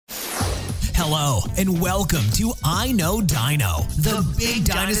Hello, and welcome to I Know Dino, the Big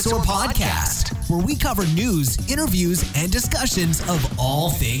Dinosaur Podcast, where we cover news, interviews, and discussions of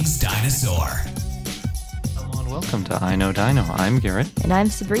all things dinosaur. Hello and welcome to I Know Dino. I'm Garrett. And I'm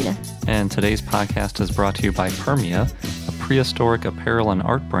Sabrina. And today's podcast is brought to you by Permia, a prehistoric apparel and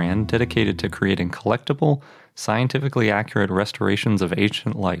art brand dedicated to creating collectible, scientifically accurate restorations of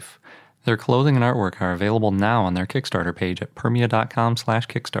ancient life. Their clothing and artwork are available now on their Kickstarter page at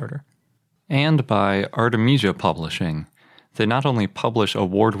permia.com/Kickstarter. And by Artemisia Publishing. They not only publish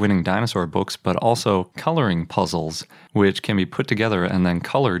award-winning dinosaur books, but also coloring puzzles, which can be put together and then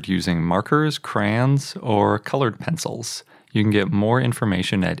colored using markers, crayons, or colored pencils. You can get more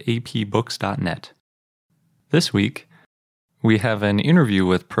information at apbooks.net. This week, we have an interview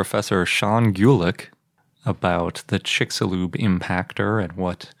with Professor Sean Gulick about the Chicxulub impactor and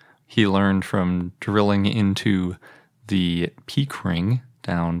what he learned from drilling into the peak ring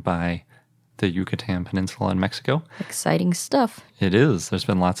down by the Yucatan Peninsula in Mexico. Exciting stuff. It is. There's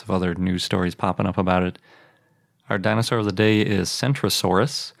been lots of other news stories popping up about it. Our dinosaur of the day is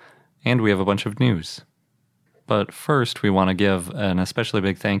Centrosaurus, and we have a bunch of news. But first, we want to give an especially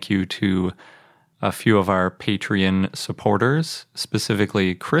big thank you to a few of our Patreon supporters,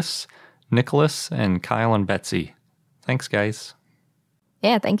 specifically Chris, Nicholas, and Kyle and Betsy. Thanks, guys.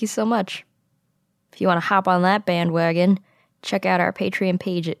 Yeah, thank you so much. If you want to hop on that bandwagon, check out our Patreon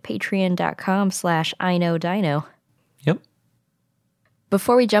page at patreon.com/iknowdino. Yep.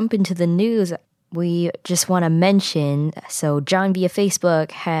 Before we jump into the news, we just want to mention, so John via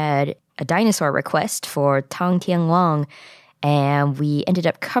Facebook had a dinosaur request for Tang Tianglong, and we ended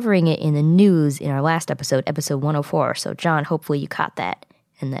up covering it in the news in our last episode, episode 104. So John, hopefully you caught that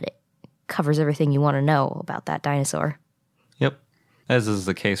and that it covers everything you want to know about that dinosaur. Yep. As is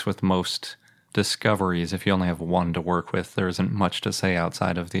the case with most discoveries, if you only have one to work with, there isn't much to say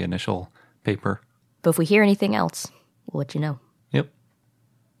outside of the initial paper. But if we hear anything else, we'll let you know. Yep.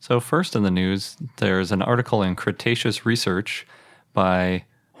 So first in the news, there's an article in Cretaceous Research by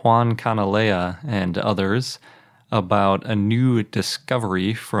Juan Canalea and others about a new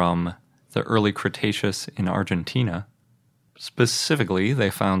discovery from the early Cretaceous in Argentina. Specifically, they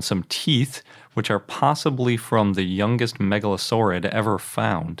found some teeth which are possibly from the youngest megalosaurid ever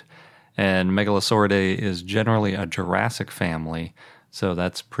found. And Megalosauridae is generally a Jurassic family, so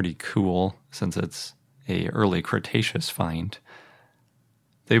that's pretty cool since it's a early Cretaceous find.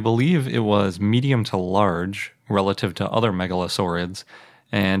 They believe it was medium to large relative to other megalosaurids,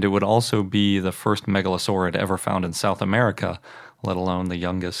 and it would also be the first megalosaurid ever found in South America, let alone the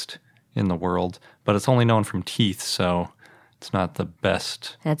youngest in the world. But it's only known from teeth, so it's not the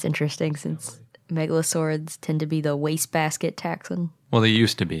best. That's interesting since megalosaurids tend to be the wastebasket taxon. Well, they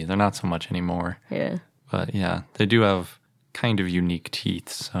used to be. They're not so much anymore. Yeah. But yeah, they do have kind of unique teeth,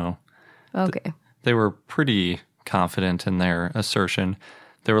 so... Okay. They were pretty confident in their assertion.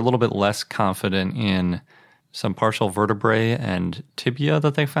 They were a little bit less confident in some partial vertebrae and tibia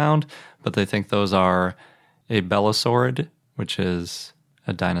that they found, but they think those are a belosaurid, which is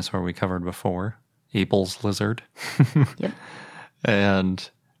a dinosaur we covered before, Abel's lizard. Yep. And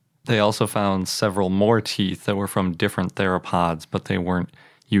they also found several more teeth that were from different theropods, but they weren't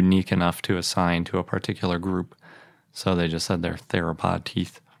unique enough to assign to a particular group. So they just said they're theropod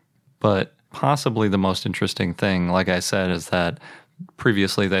teeth. But possibly the most interesting thing, like I said, is that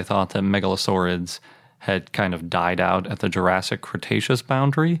previously they thought that megalosaurids had kind of died out at the Jurassic-Cretaceous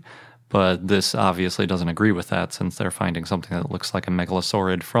boundary, but this obviously doesn't agree with that since they're finding something that looks like a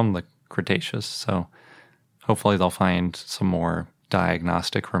megalosaurid from the Cretaceous. So hopefully they'll find some more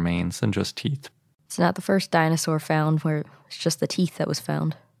diagnostic remains than just teeth. It's not the first dinosaur found where it's just the teeth that was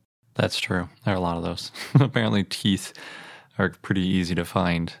found. That's true. There are a lot of those. Apparently teeth are pretty easy to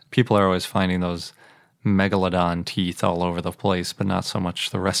find. People are always finding those megalodon teeth all over the place, but not so much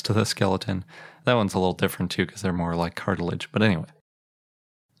the rest of the skeleton. That one's a little different too because they're more like cartilage. But anyway.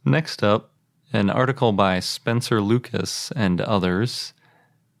 Next up, an article by Spencer Lucas and others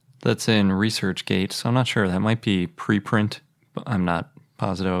that's in ResearchGate. So I'm not sure. That might be preprint. I'm not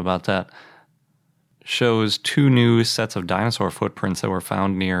positive about that. Shows two new sets of dinosaur footprints that were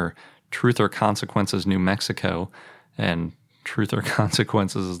found near Truth or Consequences, New Mexico. And Truth or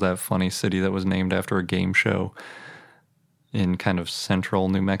Consequences is that funny city that was named after a game show in kind of central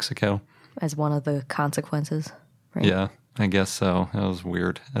New Mexico. As one of the consequences, right? Yeah, I guess so. It was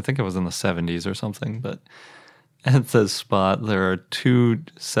weird. I think it was in the 70s or something, but at this spot, there are two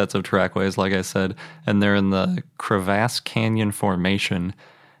sets of trackways, like I said, and they're in the Crevasse Canyon Formation.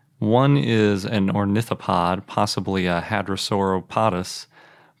 One is an ornithopod, possibly a Hadrosauropodus,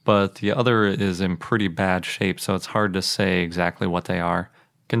 but the other is in pretty bad shape, so it's hard to say exactly what they are.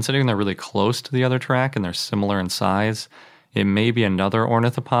 considering they're really close to the other track and they're similar in size, it may be another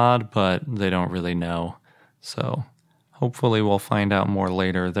ornithopod, but they don't really know. So hopefully we'll find out more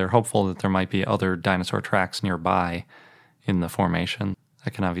later. They're hopeful that there might be other dinosaur tracks nearby in the formation.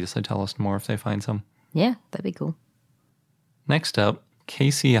 That can obviously tell us more if they find some. Yeah, that'd be cool. Next up,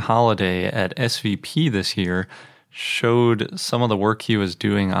 Casey Holliday at SVP this year showed some of the work he was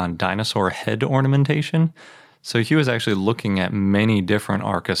doing on dinosaur head ornamentation. So he was actually looking at many different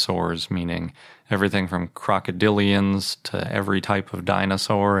archosaurs, meaning everything from crocodilians to every type of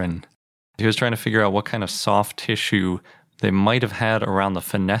dinosaur. And he was trying to figure out what kind of soft tissue they might have had around the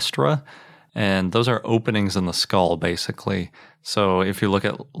fenestra. And those are openings in the skull, basically. So if you look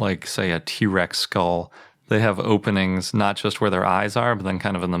at, like, say, a T-Rex skull, they have openings not just where their eyes are, but then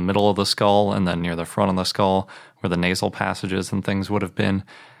kind of in the middle of the skull and then near the front of the skull where the nasal passages and things would have been.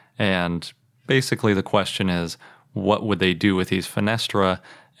 And basically, the question is, what would they do with these fenestra,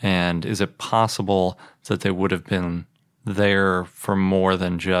 and is it possible that they would have been there for more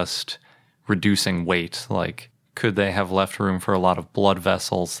than just reducing weight? Like, could they have left room for a lot of blood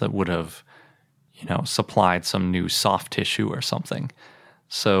vessels that would have, supplied some new soft tissue or something?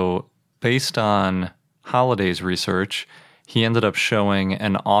 So, based on Holliday's research, he ended up showing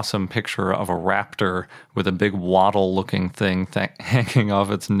an awesome picture of a raptor with a big waddle-looking thing hanging off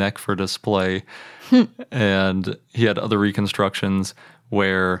its neck for display. And he had other reconstructions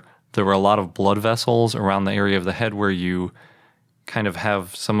where there were a lot of blood vessels around the area of the head where you kind of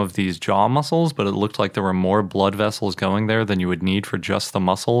have some of these jaw muscles, but it looked like there were more blood vessels going there than you would need for just the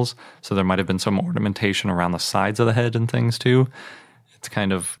muscles. So there might have been some ornamentation around the sides of the head and things too. It's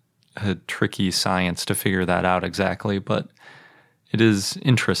kind of a tricky science to figure that out exactly, but it is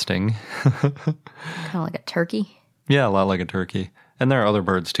interesting. Kind of like a turkey? Yeah, a lot like a turkey. And there are other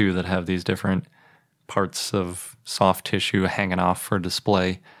birds too that have these different parts of soft tissue hanging off for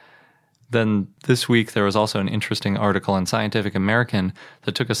display. Then this week there was also an interesting article in Scientific American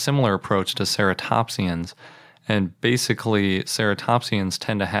that took a similar approach to ceratopsians. And basically, ceratopsians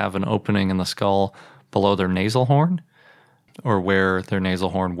tend to have an opening in the skull below their nasal horn, or where their nasal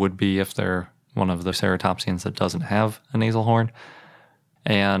horn would be if they're one of the ceratopsians that doesn't have a nasal horn.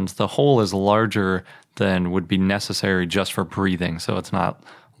 And the hole is larger than would be necessary just for breathing. So it's not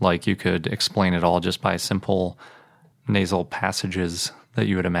like you could explain it all just by simple nasal passages that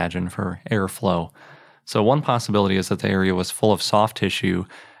you would imagine for airflow. So one possibility is that the area was full of soft tissue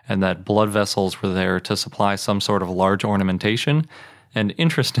and that blood vessels were there to supply some sort of large ornamentation. And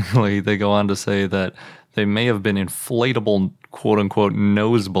interestingly, they go on to say that they may have been inflatable, quote-unquote,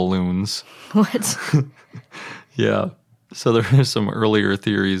 nose balloons. What? Yeah. So there are some earlier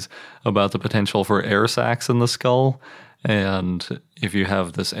theories about the potential for air sacs in the skull. And if you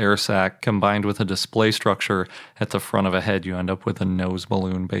have this air sac combined with a display structure at the front of a head, you end up with a nose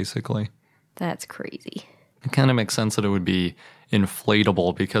balloon, basically. That's crazy. It kind of makes sense that it would be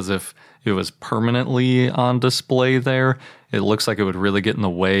inflatable, because if it was permanently on display there, it looks like it would really get in the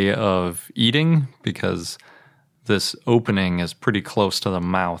way of eating, because this opening is pretty close to the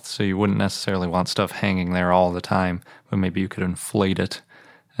mouth, so you wouldn't necessarily want stuff hanging there all the time, but maybe you could inflate it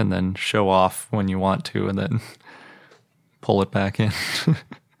and then show off when you want to and then pull it back in.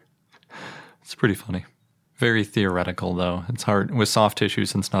 It's pretty funny. Very theoretical, though. It's hard with soft tissue,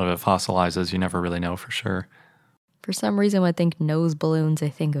 since none of it fossilizes, you never really know for sure. For some reason, when I think nose balloons, I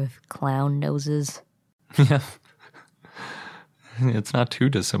think of clown noses. Yeah. It's not too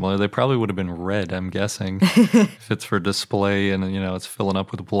dissimilar. They probably would have been red, I'm guessing, if it's for display and, it's filling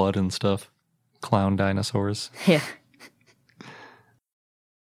up with blood and stuff. Clown dinosaurs. Yeah.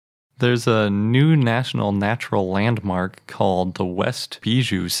 There's a new national natural landmark called the West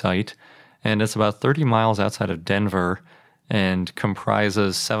Bijou Site, and it's about 30 miles outside of Denver and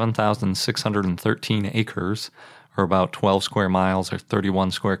comprises 7,613 acres, or about 12 square miles or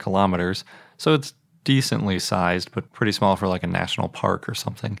 31 square kilometers. So it's decently sized, but pretty small for like a national park or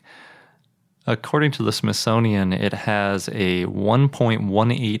something. According to the Smithsonian, it has a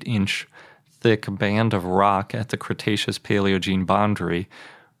 1.18-inch thick band of rock at the Cretaceous-Paleogene boundary,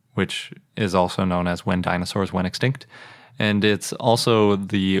 which is also known as when dinosaurs went extinct. And it's also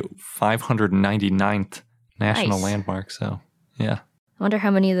the 599th national landmark, so yeah. I wonder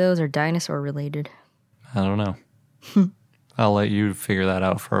how many of those are dinosaur related. I don't know. I'll let you figure that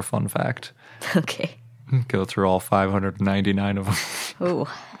out for a fun fact. Okay. Go through all 599 of them.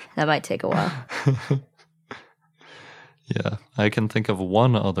 Oh, that might take a while. Yeah, I can think of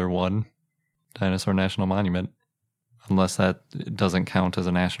one other one, Dinosaur National Monument. Unless that doesn't count as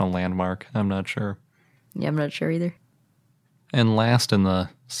a national landmark. I'm not sure. Yeah, I'm not sure either. And last in the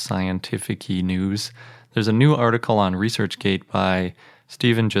scientific-y news, there's a new article on ResearchGate by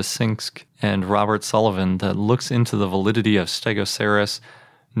Stephen Jasinsk and Robert Sullivan that looks into the validity of Stegosaurus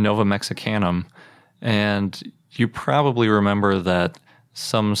novomexicanum. And you probably remember that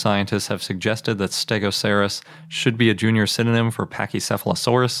some scientists have suggested that Stegosaurus should be a junior synonym for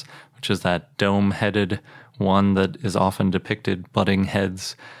Pachycephalosaurus, which is that dome-headed one that is often depicted butting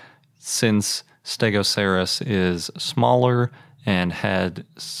heads, since Stegosaurus is smaller and had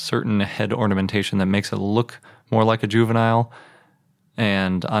certain head ornamentation that makes it look more like a juvenile.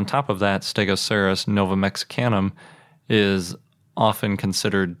 And on top of that, Stegosaurus novomexicanum is often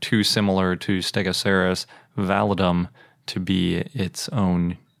considered too similar to Stegosaurus validum to be its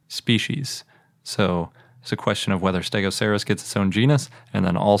own species. So it's a question of whether Stegosaurus gets its own genus, and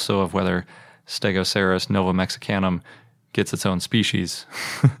then also of whether Stegosaurus novomexicanum gets its own species.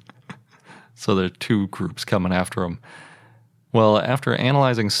 So there are two groups coming after them. Well, after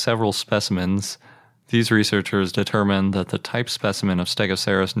analyzing several specimens, these researchers determined that the type specimen of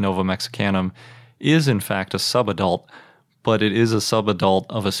Stegosaurus novomexicanum is in fact a subadult, but it is a subadult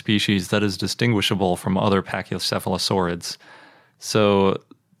of a species that is distinguishable from other Pachycephalosaurids. So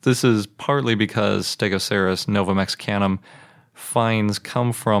this is partly because Stegosaurus novomexicanum finds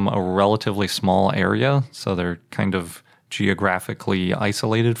come from a relatively small area, so they're kind of geographically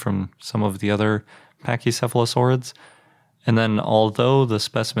isolated from some of the other Pachycephalosaurids. And then although the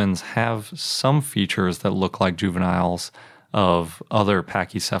specimens have some features that look like juveniles of other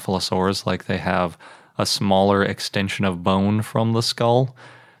Pachycephalosaurs, like they have a smaller extension of bone from the skull,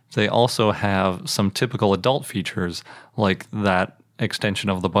 they also have some typical adult features, like that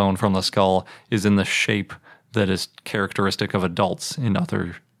extension of the bone from the skull is in the shape that is characteristic of adults in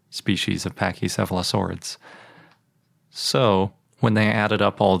other species of Pachycephalosaurids. So when they added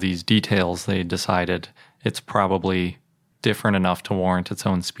up all these details, they decided it's probably different enough to warrant its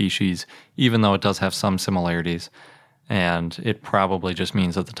own species, even though it does have some similarities. And it probably just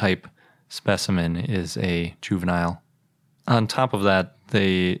means that the type specimen is a juvenile. On top of that,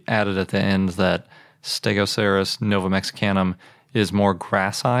 they added at the end that Stegosaurus novomexicanum is more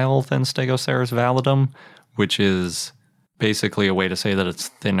gracile than Stegosaurus validum, which is basically a way to say that it's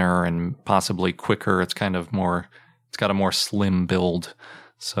thinner and possibly quicker. It's kind of more, it's got a more slim build.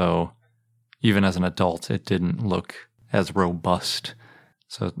 So even as an adult, it didn't look as robust.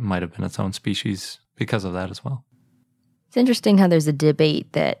 So it might have been its own species because of that as well. It's interesting how there's a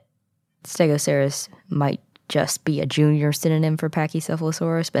debate that Stegosaurus might just be a junior synonym for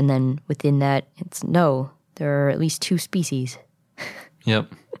Pachycephalosaurus, but then within that, it's no, there are at least two species.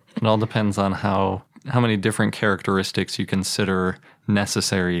 Yep. It all depends on how many different characteristics you consider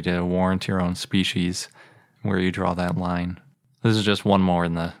necessary to warrant your own species, where you draw that line. This is just one more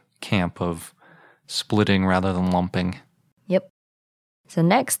in the camp of splitting rather than lumping. Yep. So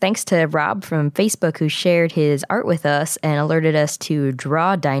next, thanks to Rob from Facebook who shared his art with us and alerted us to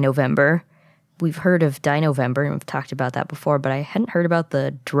Draw Dinovember. We've heard of Dinovember and we've talked about that before, but I hadn't heard about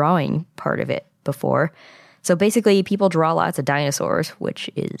the drawing part of it before. So basically, people draw lots of dinosaurs, which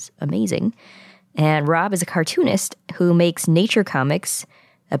is amazing. And Rob is a cartoonist who makes nature comics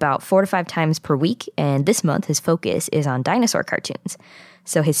about 4 to 5 times per week, and this month his focus is on dinosaur cartoons.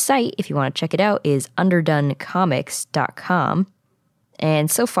 So his site, if you want to check it out, is underdonecomics.com.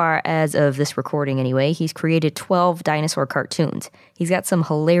 And so far, as of this recording anyway, he's created 12 dinosaur cartoons. He's got some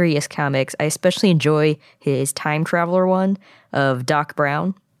hilarious comics. I especially enjoy his time traveler one of Doc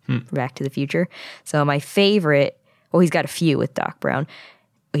Brown, Back to the Future. So my favorite, well, he's got a few with Doc Brown.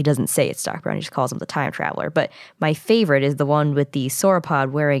 He doesn't say it's Doc Brown, he just calls him the time traveler. But my favorite is the one with the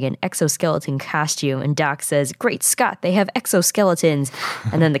sauropod wearing an exoskeleton costume. And Doc says, "Great Scott, they have exoskeletons."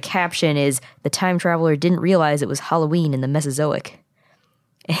 And then the caption is, "The time traveler didn't realize it was Halloween in the Mesozoic."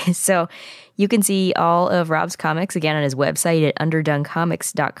 So you can see all of Rob's comics again on his website at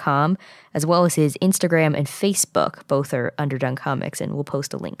underdonecomics.com, as well as his Instagram and Facebook. Both are Underdone Comics, and we'll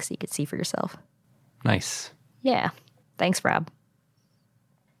post a link so you can see for yourself. Nice. Yeah. Thanks, Rob.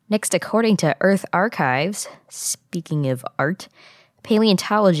 Next, according to Earth Archives, speaking of art,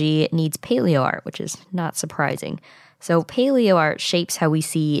 paleontology needs paleo art, which is not surprising. So paleo art shapes how we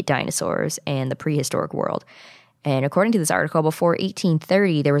see dinosaurs and the prehistoric world. And according to this article, before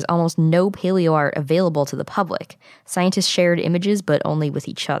 1830, there was almost no paleo art available to the public. Scientists shared images, but only with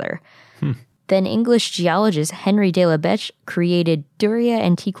each other. Then English geologist Henry de la Becche created Duria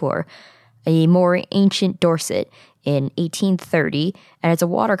Antiquor, a more ancient Dorset, in 1830, and it's a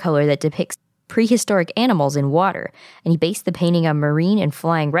watercolor that depicts prehistoric animals in water. And he based the painting on marine and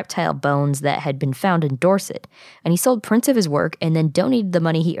flying reptile bones that had been found in Dorset. And he sold prints of his work and then donated the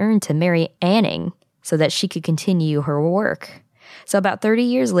money he earned to Mary Anning, so that she could continue her work. So about 30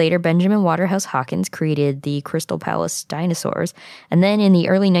 years later, Benjamin Waterhouse Hawkins created the Crystal Palace dinosaurs. And then in the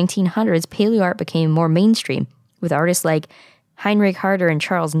early 1900s, paleoart became more mainstream with artists like Heinrich Harder and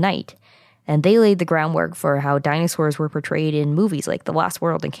Charles Knight. And they laid the groundwork for how dinosaurs were portrayed in movies like The Lost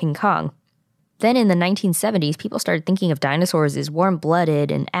World and King Kong. Then in the 1970s, people started thinking of dinosaurs as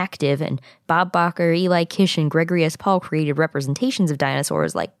warm-blooded and active, and Bob Bacher, Eli Kish, and Gregory S. Paul created representations of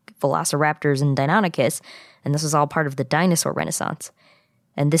dinosaurs like velociraptors and Deinonychus, and this was all part of the dinosaur renaissance.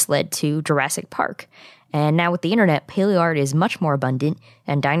 And this led to Jurassic Park. And now with the internet, paleoart is much more abundant,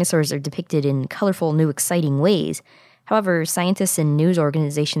 and dinosaurs are depicted in colorful, new, exciting ways. However, scientists and news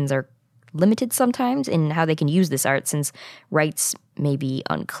organizations are limited sometimes in how they can use this art, since rights may be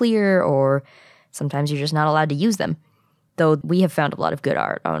unclear, or sometimes you're just not allowed to use them. Though we have found a lot of good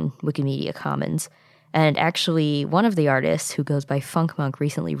art on Wikimedia Commons. And actually, one of the artists who goes by Funk Monk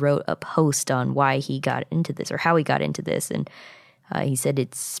recently wrote a post on why he got into this, or how he got into this. And he said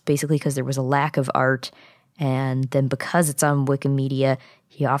it's basically because there was a lack of art. And then because it's on Wikimedia,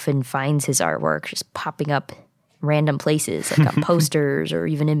 he often finds his artwork just popping up random places, like on posters or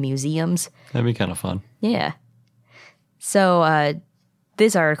even in museums. That'd be kind of fun. Yeah. So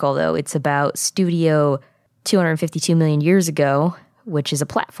this article, though, it's about Studio 252 million years ago, which is a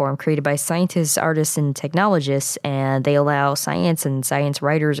platform created by scientists, artists, and technologists, and they allow science and science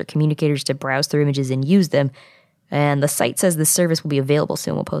writers or communicators to browse through images and use them. And the site says this service will be available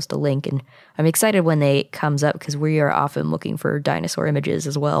soon. We'll post a link, and I'm excited when it comes up because we are often looking for dinosaur images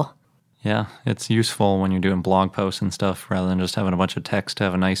as well. Yeah, it's useful when you're doing blog posts and stuff rather than just having a bunch of text to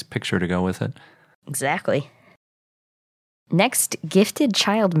have a nice picture to go with it. Exactly. Next, Gifted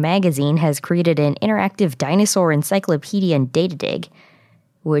Child Magazine has created an interactive dinosaur encyclopedia and data dig,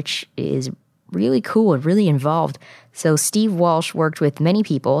 which is really cool and really involved. So Steve Walsh worked with many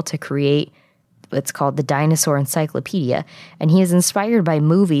people to create what's called the Dinosaur Encyclopedia, and he is inspired by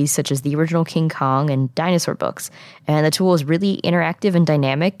movies such as the original King Kong and dinosaur books. And the tool is really interactive and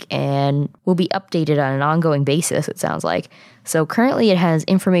dynamic and will be updated on an ongoing basis, it sounds like. So currently it has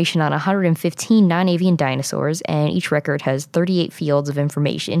information on 115 non-avian dinosaurs, and each record has 38 fields of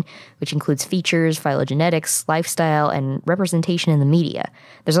information, which includes features, phylogenetics, lifestyle, and representation in the media.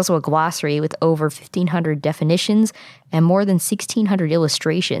 There's also a glossary with over 1,500 definitions and more than 1,600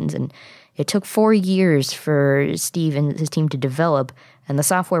 illustrations, and it took 4 years for Steve and his team to develop, and the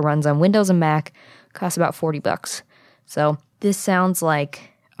software runs on Windows and Mac, costs about $40. So this sounds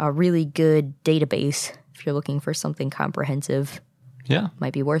like a really good database if you're looking for something comprehensive. Yeah.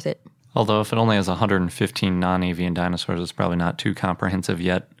 Might be worth it. Although if it only has 115 non-avian dinosaurs, it's probably not too comprehensive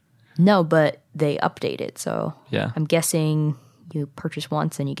yet. No, but they update it, so yeah. I'm guessing you purchase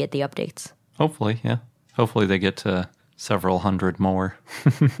once and you get the updates. Hopefully, yeah. Hopefully they get to several hundred more,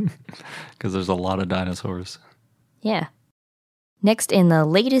 because there's a lot of dinosaurs. Yeah. Next, in the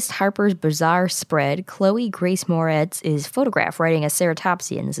latest Harper's Bazaar spread, Chloe Grace Moretz is photographed riding a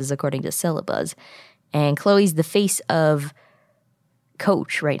ceratopsian. This is according to Syllabuzz. And Chloe's the face of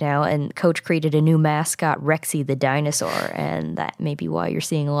Coach right now, and Coach created a new mascot, Rexy the dinosaur, and that may be why you're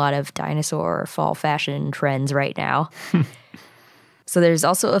seeing a lot of dinosaur fall fashion trends right now. So there's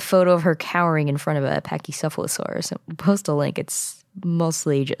also a photo of her cowering in front of a Pachycephalosaurus. We'll post a link. It's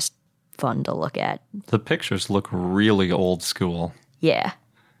mostly just fun to look at. The pictures look really old school. Yeah.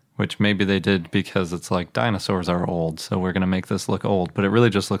 Which maybe they did because it's like dinosaurs are old, so we're going to make this look old. But it really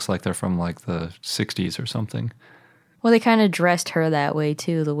just looks like they're from like the 60s or something. Well, they kind of dressed her that way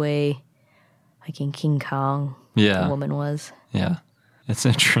too, the way like in King Kong the woman was. Yeah. It's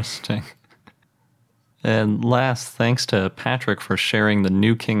interesting. And last, thanks to Patrick for sharing the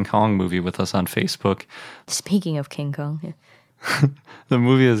new King Kong movie with us on Facebook. Speaking of King Kong. Yeah. The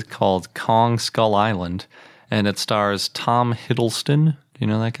movie is called Kong Skull Island, and it stars Tom Hiddleston. Do you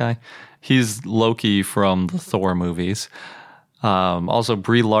know that guy? He's Loki from the Thor movies. Also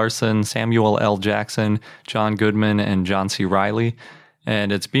Brie Larson, Samuel L. Jackson, John Goodman, and John C. Reilly.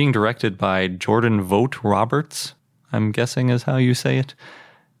 And it's being directed by Jordan Vogt Roberts, I'm guessing is how you say it,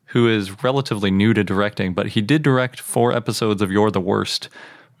 who is relatively new to directing, but he did direct 4 episodes of You're the Worst,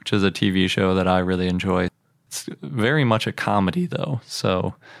 which is a TV show that I really enjoy. It's very much a comedy, though, so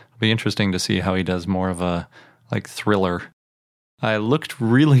it'll be interesting to see how he does more of a like thriller. I looked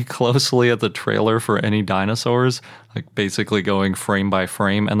really closely at the trailer for any dinosaurs, like basically going frame by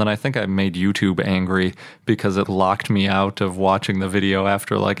frame, and then I think I made YouTube angry because it locked me out of watching the video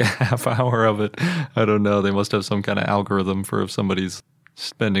after like a half hour of it. I don't know, they must have some kind of algorithm for if somebody's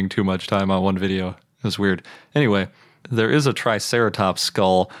spending too much time on one video. It was weird. Anyway, there is a Triceratops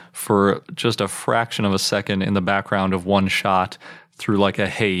skull for just a fraction of a second in the background of one shot through like a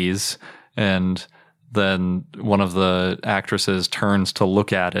haze, and then one of the actresses turns to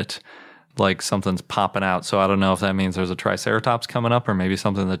look at it like something's popping out. So I don't know if that means there's a Triceratops coming up or maybe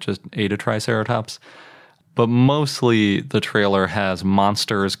something that just ate a Triceratops. But mostly the trailer has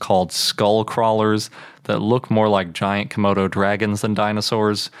monsters called skull crawlers that look more like giant Komodo dragons than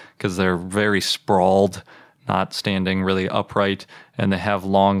dinosaurs because they're very sprawled, not standing really upright, and they have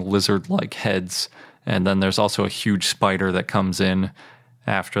long lizard-like heads. And then there's also a huge spider that comes in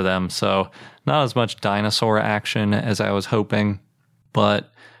after them. So not as much dinosaur action as I was hoping, but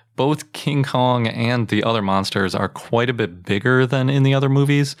both King Kong and the other monsters are quite a bit bigger than in the other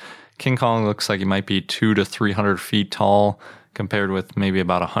movies. King Kong looks like he might be 200 to 300 feet tall compared with maybe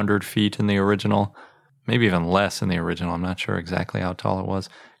about 100 feet in the original. Maybe even less in the original. I'm not sure exactly how tall it was.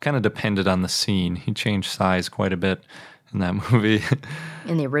 Kind of depended on the scene. He changed size quite a bit in that movie.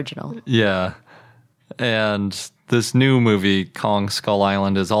 In the original. Yeah. And this new movie, Kong Skull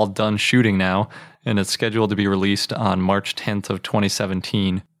Island, is all done shooting now, and it's scheduled to be released on March 10th of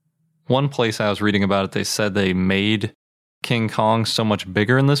 2017. One place I was reading about it, they said they made King Kong so much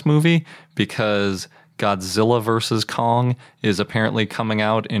bigger in this movie because Godzilla vs. Kong is apparently coming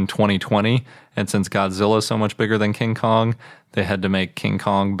out in 2020, and since Godzilla is so much bigger than King Kong, they had to make King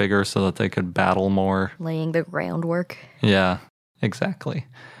Kong bigger so that they could battle more. Laying the groundwork. Yeah, exactly.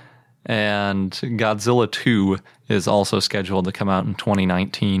 And Godzilla 2 is also scheduled to come out in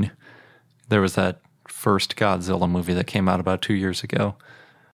 2019. There was that first Godzilla movie that came out about 2 years ago.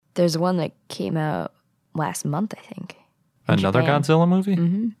 There's one that came out last month, I think. Another Japan. Godzilla movie?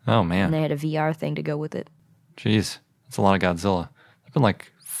 Mm-hmm. Oh, man. And they had a VR thing to go with it. Jeez, that's a lot of Godzilla. There's been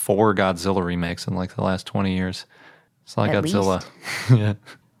like 4 Godzilla remakes in like the last 20 years. It's a lot of Godzilla. Yeah.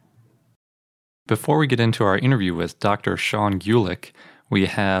 Before we get into our interview with Dr. Sean Gulick, we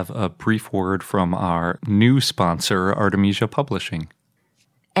have a brief word from our new sponsor, Artemisia Publishing.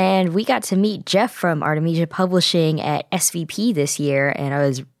 And we got to meet Jeff from Artemisia Publishing at SVP this year, and I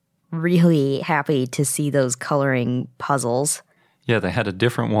was really happy to see those coloring puzzles. Yeah, they had a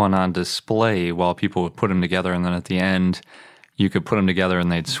different one on display while people would put them together, and then at the end, you could put them together and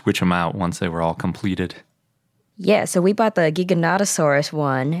they'd switch them out once they were all completed. Yeah, so we bought the Giganotosaurus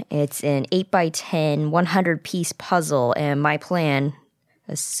one. It's an 8x10, 100-piece puzzle, and my plan,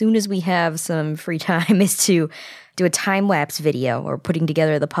 as soon as we have some free time, is to do a time-lapse video or putting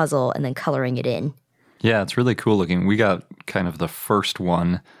together the puzzle and then coloring it in. Yeah, it's really cool looking. We got kind of the first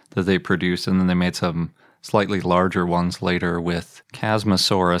one that they produced, and then they made some slightly larger ones later with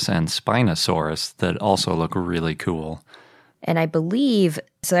Chasmosaurus and Spinosaurus that also look really cool. And I believe,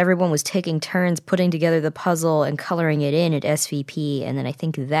 so everyone was taking turns putting together the puzzle and coloring it in at SVP, and then I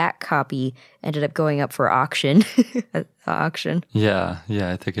think that copy ended up going up for auction. Auction. Yeah,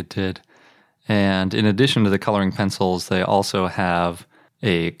 I think it did. And in addition to the coloring pencils, they also have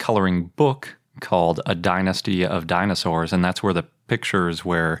a coloring book called A Dynasty of Dinosaurs, and that's where the pictures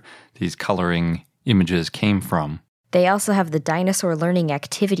where these coloring images came from. They also have the Dinosaur Learning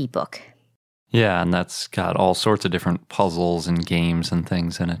Activity book. Yeah, and that's got all sorts of different puzzles and games and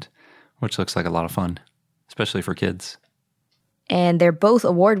things in it, which looks like a lot of fun, especially for kids. And they're both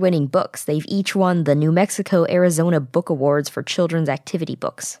award-winning books. They've each won the New Mexico-Arizona Book Awards for children's activity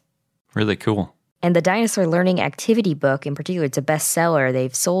books. Really cool. And the Dinosaur Learning Activity book, in particular, it's a bestseller.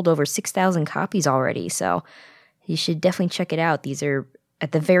 They've sold over 6,000 copies already, so you should definitely check it out. These are,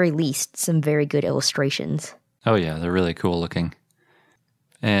 at the very least, some very good illustrations. Oh yeah, they're really cool looking.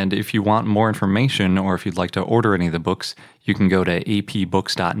 And if you want more information or if you'd like to order any of the books, you can go to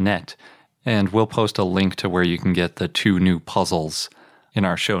apbooks.net, and we'll post a link to where you can get the 2 new puzzles in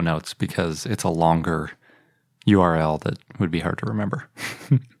our show notes because it's a longer URL that would be hard to remember.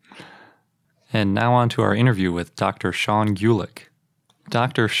 And now on to our interview with Dr. Sean Gulick.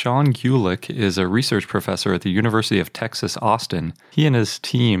 Dr. Sean Gulick is a research professor at the University of Texas, Austin. He and his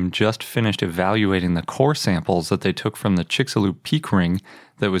team just finished evaluating the core samples that they took from the Chicxulub peak ring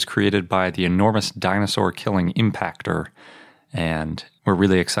that was created by the enormous dinosaur-killing impactor, and we're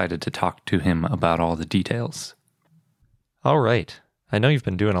really excited to talk to him about all the details. All right. I know you've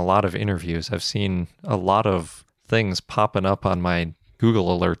been doing a lot of interviews. I've seen a lot of things popping up on my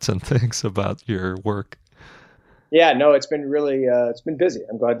Google alerts and things about your work. Yeah, no, it's been really, it's been busy.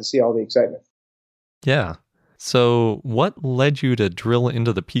 I'm glad to see all the excitement. Yeah. So what led you to drill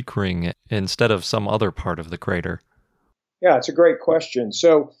into the peak ring instead of some other part of the crater? Yeah, it's a great question.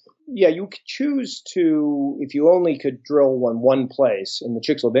 So, yeah, you could choose to, if you only could drill one place in the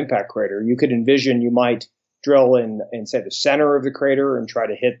Chicxulub impact crater, you could envision you might drill in, say, the center of the crater and try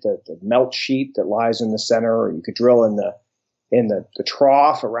to hit the melt sheet that lies in the center, or you could drill in the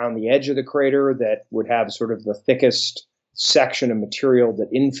trough around the edge of the crater that would have sort of the thickest section of material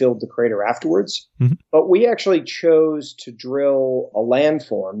that infilled the crater afterwards. Mm-hmm. But we actually chose to drill a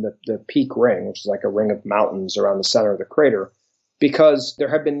landform, the peak ring, which is like a ring of mountains around the center of the crater, because there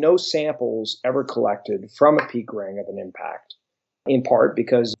have been no samples ever collected from a peak ring of an impact, in part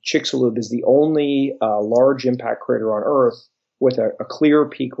because Chicxulub is the only large impact crater on Earth with a clear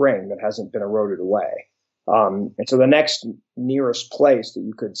peak ring that hasn't been eroded away. And so the next nearest place that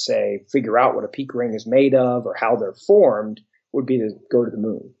you could say, figure out what a peak ring is made of or how they're formed would be to go to the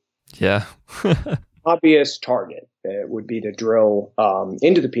moon. Yeah. Obvious target would be to drill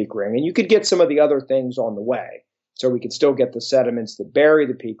into the peak ring. And you could get some of the other things on the way. So we could still get the sediments that bury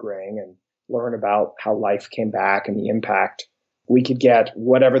the peak ring and learn about how life came back and the impact. We could get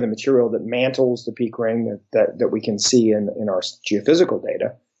whatever the material that mantles the peak ring that we can see in our geophysical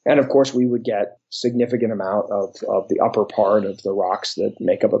data. And of course, we would get significant amount of the upper part of the rocks that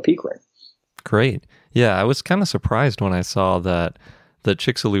make up a peak ring. Great. Yeah, I was kind of surprised when I saw that the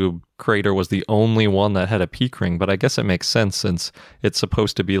Chicxulub crater was the only one that had a peak ring, but I guess it makes sense since it's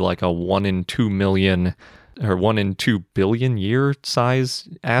supposed to be like a 1 in 2 million or 1 in 2 billion year size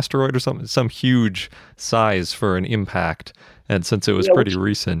asteroid or something, some huge size for an impact. And since it was pretty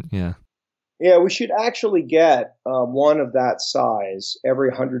recent, yeah. Yeah, we should actually get one of that size every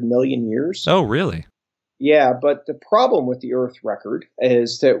 100 million years. Oh, really? Yeah, but the problem with the Earth record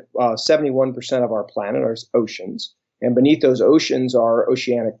is that 71% of our planet are oceans. And beneath those oceans are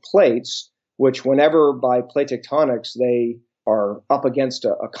oceanic plates, which whenever by plate tectonics they are up against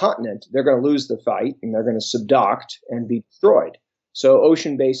a continent, they're going to lose the fight and they're going to subduct and be destroyed. So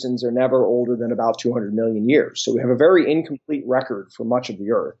ocean basins are never older than about 200 million years. So we have a very incomplete record for much of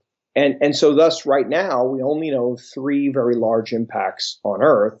the Earth. And so thus right now, we only know 3 very large impacts on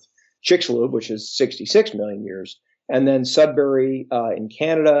Earth, Chicxulub, which is 66 million years, and then Sudbury in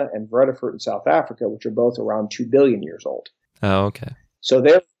Canada and Vredefort in South Africa, which are both around 2 billion years old. Oh, okay. So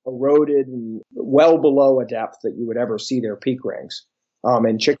they're eroded and well below a depth that you would ever see their peak rings.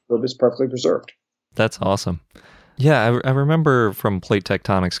 And Chicxulub is perfectly preserved. That's awesome. Yeah, I remember from plate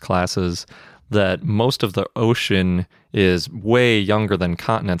tectonics classes that most of the ocean is way younger than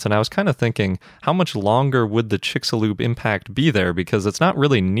continents. And I was kind of thinking, how much longer would the Chicxulub impact be there? Because it's not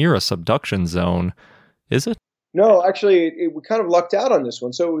really near a subduction zone, is it? No, actually, we kind of lucked out on this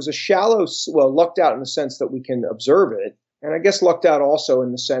one. So it was a shallow, well, lucked out in the sense that we can observe it. And I guess lucked out also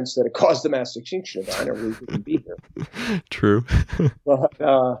in the sense that it caused the mass extinction event, or we wouldn't be here. True.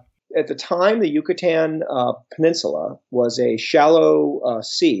 But at the time, the Yucatan Peninsula was a shallow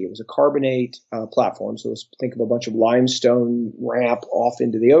sea. It was a carbonate platform. So think of a bunch of limestone ramp off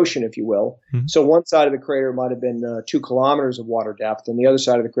into the ocean, if you will. Mm-hmm. So one side of the crater might have been 2 kilometers of water depth, and the other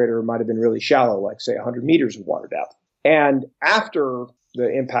side of the crater might have been really shallow, like, say, 100 meters of water depth. And after the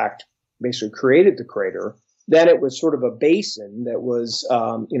impact basically created the crater, then it was sort of a basin that was,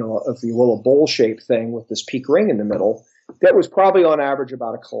 if you will, a bowl-shaped thing with this peak ring in the middle that was probably on average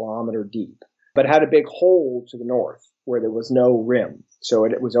about 1 kilometer deep, but had a big hole to the north where there was no rim. So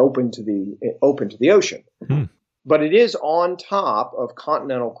it was open to the ocean. Mm-hmm. But it is on top of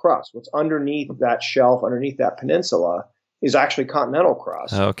continental crust. What's underneath that shelf, underneath that peninsula, is actually continental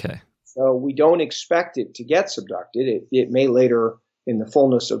crust. Okay. So we don't expect it to get subducted. It may later, in the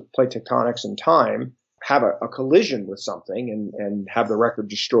fullness of plate tectonics and time, have a collision with something and have the record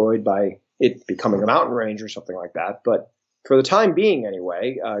destroyed by it becoming a mountain range or something like that. But for the time being,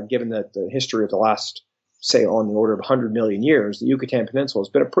 anyway, given that the history of the last, say, on the order of 100 million years, the Yucatan Peninsula has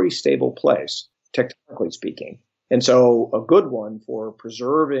been a pretty stable place, tectonically speaking. And so a good one for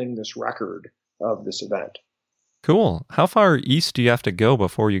preserving this record of this event. Cool. How far east do you have to go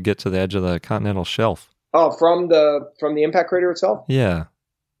before you get to the edge of the continental shelf? Oh, from the impact crater itself? Yeah.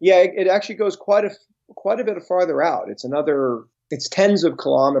 Yeah, it actually goes quite a bit farther out. It's tens of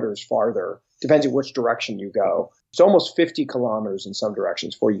kilometers farther, depends on which direction you go. It's almost 50 kilometers in some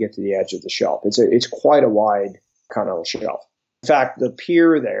directions before you get to the edge of the shelf. It's quite a wide continental shelf. In fact, the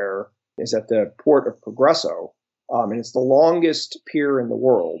pier there is at the port of Progreso, and it's the longest pier in the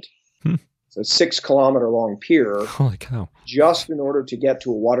world. It's a 6 kilometer long pier. Holy cow. Just in order to get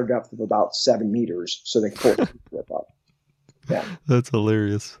to a water depth of about 7 meters so they can pull the ship up. Yeah. That's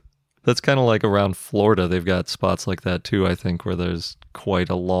hilarious. That's kind of like around Florida. They've got spots like that too, I think, where there's quite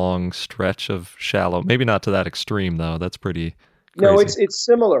a long stretch of shallow. Maybe not to that extreme, though. That's pretty crazy. No, it's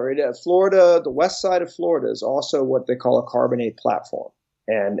similar. Florida, the west side of Florida is also what they call a carbonate platform,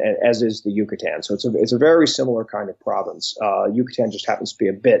 and as is the Yucatan. So it's a very similar kind of province. Yucatan just happens to be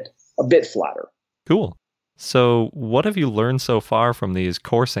a bit flatter. Cool. So what have you learned so far from these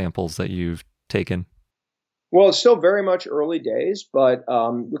core samples that you've taken? Well, it's still very much early days, but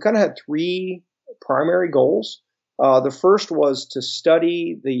we kind of had 3 primary goals. The first was to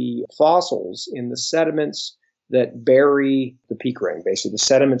study the fossils in the sediments that bury the peak ring, basically the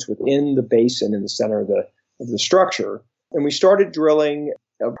sediments within the basin in the center of the structure. And we started drilling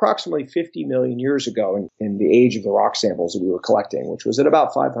approximately 50 million years ago in the age of the rock samples that we were collecting, which was at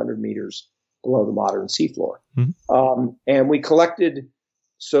about 500 meters below the modern seafloor. And we collected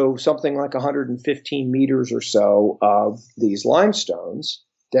something like 115 meters or so of these limestones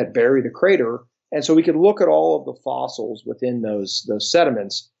that bury the crater. And so we could look at all of the fossils within those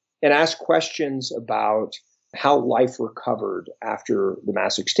sediments and ask questions about how life recovered after the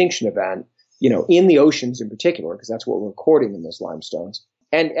mass extinction event, in the oceans in particular, because that's what we're recording in those limestones,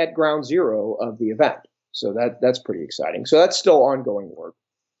 and at ground zero of the event. So that's pretty exciting. So that's still ongoing work.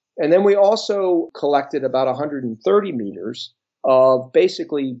 And then we also collected about 130 meters of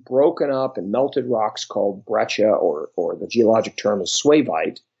basically broken up and melted rocks called breccia, or the geologic term is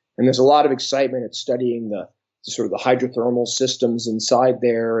swavite. And there's a lot of excitement at studying the sort of the hydrothermal systems inside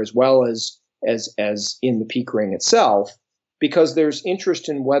there, as well as in the peak ring itself, because there's interest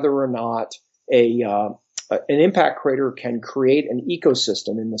in whether or not an impact crater can create an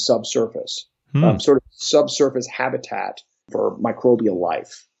ecosystem in the subsurface, sort of subsurface habitat for microbial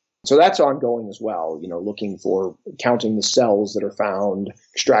life. So that's ongoing as well, looking for counting the cells that are found,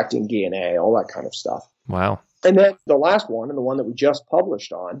 extracting DNA, all that kind of stuff. Wow. And then the last one, and the one that we just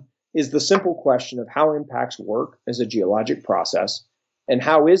published on, is the simple question of how impacts work as a geologic process, and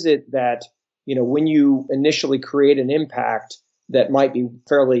how is it that, when you initially create an impact that might be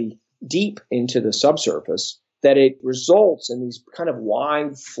fairly deep into the subsurface, that it results in these kind of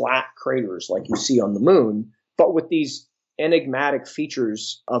wide, flat craters like you see on the moon, but with these enigmatic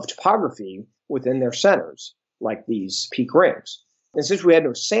features of topography within their centers, like these peak rings. And since we had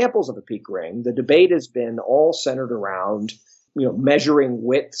no samples of a peak ring, the debate has been all centered around, measuring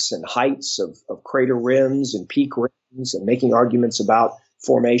widths and heights of crater rims and peak rings and making arguments about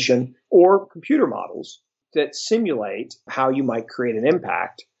formation, or computer models that simulate how you might create an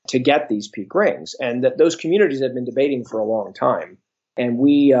impact to get these peak rings. And that those communities have been debating for a long time. And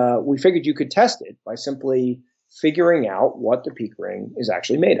we figured you could test it by simply figuring out what the peak ring is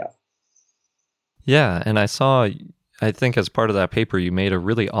actually made of. Yeah, and I think as part of that paper, you made a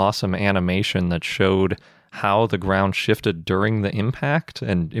really awesome animation that showed how the ground shifted during the impact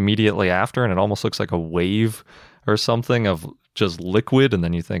and immediately after, and it almost looks like a wave or something of just liquid, and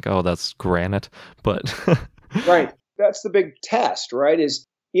then you think, oh, that's granite. But right. That's the big test, right? Is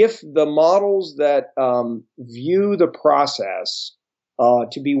if the models that view the process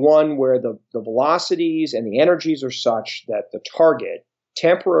to be one where the velocities and the energies are such that the target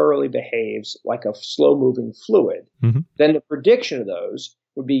temporarily behaves like a slow-moving fluid, then the prediction of those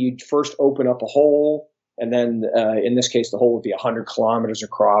would be you'd first open up a hole, and then in this case, the hole would be 100 kilometers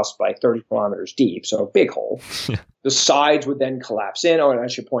across by 30 kilometers deep, so a big hole. The sides would then collapse in. Oh, and I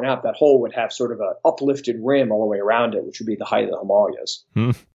should point out that hole would have sort of an uplifted rim all the way around it, which would be the height of the Himalayas.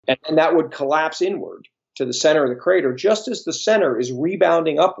 And then that would collapse inward to the center of the crater, just as the center is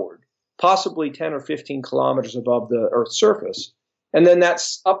rebounding upward, possibly 10 or 15 kilometers above the Earth's surface. And then that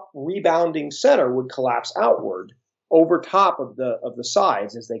up rebounding center would collapse outward over top of the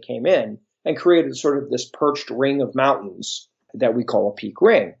sides as they came in, and created sort of this perched ring of mountains that we call a peak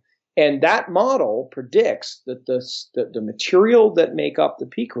ring. And that model predicts that the material that make up the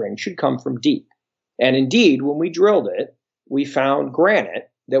peak ring should come from deep. And indeed, when we drilled it, we found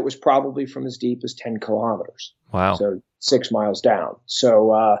granite that was probably from as deep as 10 kilometers. Wow. So 6 miles down.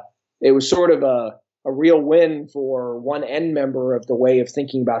 So it was sort of a real win for one end member of the way of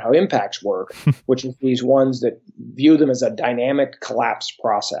thinking about how impacts work, which is these ones that view them as a dynamic collapse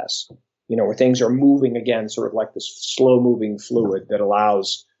process, where things are moving again, sort of like this slow-moving fluid that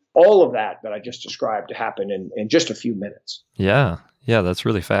allows all of that I just described to happen in just a few minutes. Yeah, that's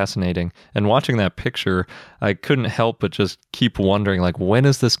really fascinating. And watching that picture, I couldn't help but just keep wondering, when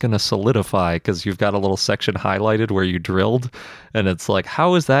is this going to solidify? Because you've got a little section highlighted where you drilled, and it's like,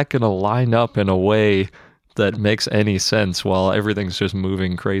 how is that going to line up in a way that makes any sense while everything's just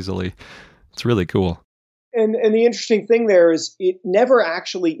moving crazily? It's really cool. And the interesting thing there is it never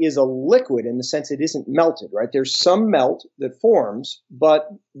actually is a liquid in the sense it isn't melted, right? There's some melt that forms, but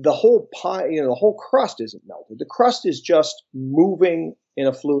the whole pie, the whole crust isn't melted. The crust is just moving in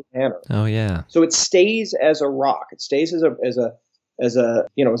a fluid manner. Oh yeah. So it stays as a rock. It stays as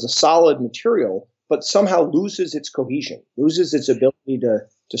a solid material, but somehow loses its cohesion, loses its ability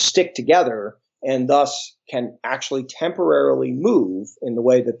to stick together, and thus can actually temporarily move in the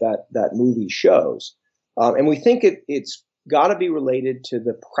way that movie shows. And we think it's got to be related to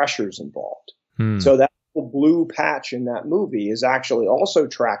the pressures involved. So that blue patch in that movie is actually also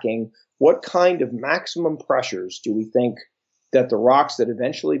tracking what kind of maximum pressures do we think that the rocks that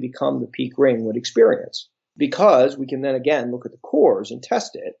eventually become the peak ring would experience? Because we can then again look at the cores and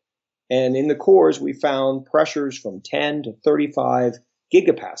test it. And in the cores, we found pressures from 10 to 35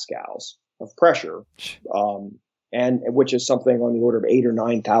 gigapascals of pressure, and which is something on the order of 8 or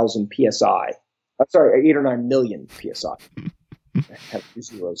 9,000 psi. I'm sorry, 8 or 9 million psi. I have two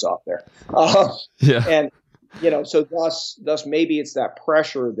zeros off there. And so thus maybe it's that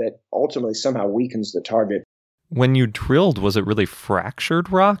pressure that ultimately somehow weakens the target. When you drilled, was it really fractured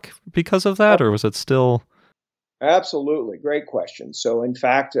rock because of that, or was it still? Absolutely. Great question. So in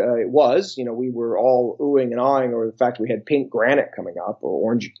fact, it was, we were all oohing and ahhing over the fact we had pink granite coming up,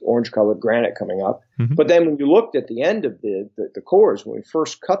 or orange colored granite coming up. Mm-hmm. But then when you looked at the end of the cores, when we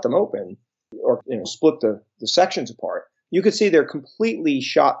first cut them open or split the sections apart, you could see they're completely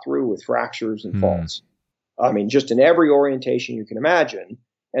shot through with fractures and faults. I mean, just in every orientation you can imagine.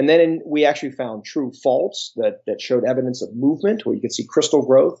 And then we actually found true faults that showed evidence of movement, where you could see crystal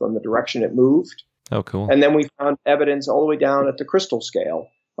growth on the direction it moved. Oh, cool. And then we found evidence all the way down at the crystal scale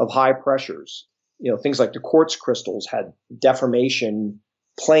of high pressures. Things like the quartz crystals had deformation,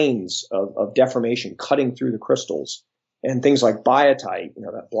 planes of deformation cutting through the crystals. And things like biotite,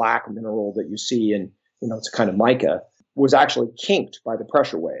 that black mineral that you see in, it's a kind of mica, was actually kinked by the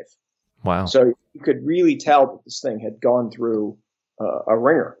pressure wave. Wow. So you could really tell that this thing had gone through a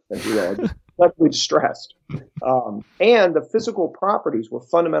ringer, if you will, deeply distressed. And the physical properties were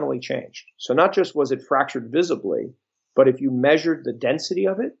fundamentally changed. So not just was it fractured visibly, but if you measured the density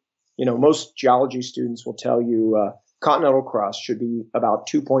of it, most geology students will tell you continental crust should be about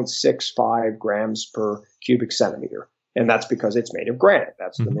 2.65 grams per cubic centimeter. And that's because it's made of granite.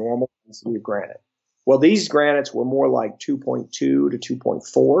 That's the normal density of granite. Well, these granites were more like 2.2 to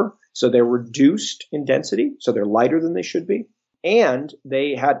 2.4. So they're reduced in density. So they're lighter than they should be. And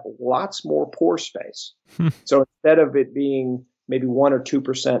they had lots more pore space. So instead of it being maybe 1 or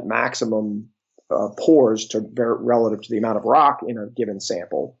 2% maximum pores relative to the amount of rock in a given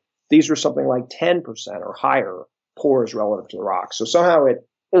sample, these were something like 10% or higher pores relative to the rock. So somehow it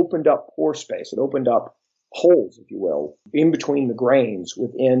opened up pore space. It opened up holes, if you will, in between the grains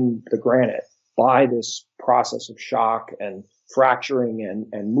within the granite by this process of shock and fracturing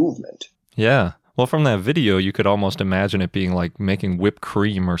and movement. Yeah. Well, from that video, you could almost imagine it being like making whipped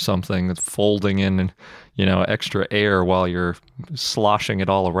cream or something that's folding in, extra air while you're sloshing it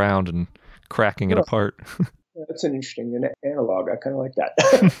all around and cracking it apart. That's an interesting analog. I kind of like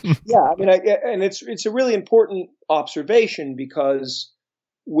that. Yeah, I mean, and it's a really important observation, because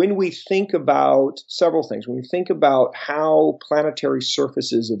when we think about several things, when we think about how planetary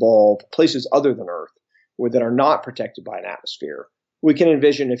surfaces evolve, places other than Earth that are not protected by an atmosphere, we can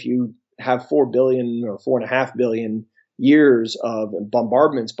envision if you have 4 billion or 4.5 billion years of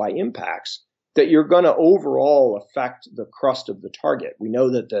bombardments by impacts, that you're going to overall affect the crust of the target. We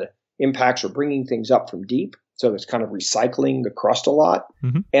know that the impacts are bringing things up from deep, so it's kind of recycling the crust a lot.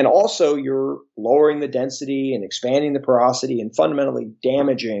 Mm-hmm. And also you're lowering the density and expanding the porosity and fundamentally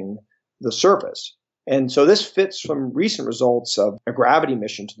damaging the surface. And so this fits from recent results of a gravity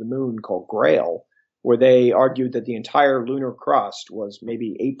mission to the moon called GRAIL, where they argued that the entire lunar crust was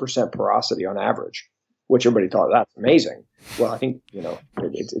maybe 8% porosity on average, which everybody thought, that's amazing. Well, I think,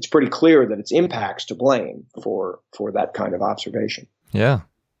 it's pretty clear that it's impacts to blame for that kind of observation. Yeah.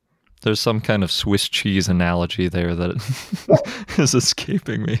 There's some kind of Swiss cheese analogy there that is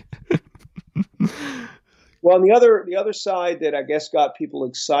escaping me. Well, and the other side that I guess got people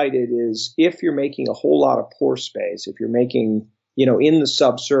excited is if you're making a whole lot of pore space, if you're making, in the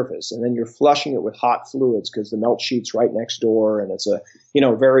subsurface, and then you're flushing it with hot fluids because the melt sheet's right next door, and it's a,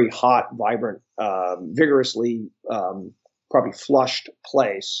 very hot, vibrant, vigorously, probably flushed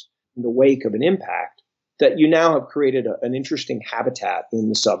place in the wake of an impact, that you now have created an interesting habitat in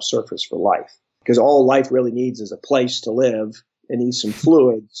the subsurface for life. Because all life really needs is a place to live. It needs some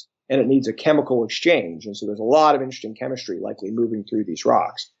fluids, and it needs a chemical exchange. And so there's a lot of interesting chemistry likely moving through these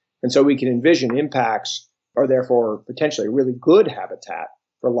rocks. And so we can envision impacts are therefore potentially a really good habitat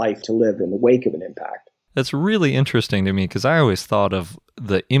for life to live in the wake of an impact. That's really interesting to me, because I always thought of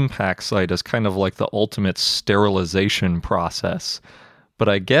the impact site as kind of like the ultimate sterilization process. But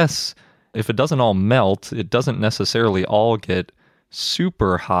I guess if it doesn't all melt, it doesn't necessarily all get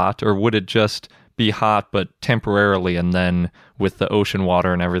super hot, or would it just be hot but temporarily, and then with the ocean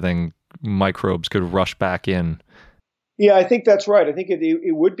water and everything, microbes could rush back in? Yeah, I think that's right. I think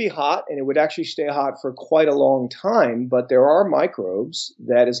it would be hot, and it would actually stay hot for quite a long time. But there are microbes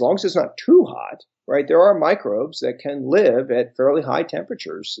that, as long as it's not too hot, right, there are microbes that can live at fairly high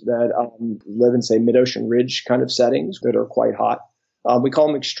temperatures that live in, say, mid-ocean ridge kind of settings that are quite hot. We call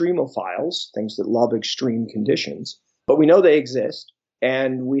them extremophiles, things that love extreme conditions. But we know they exist.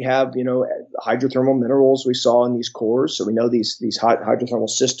 And we have, hydrothermal minerals we saw in these cores. So we know these hydrothermal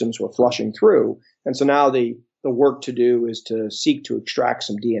systems were flushing through. And so now the work to do is to seek to extract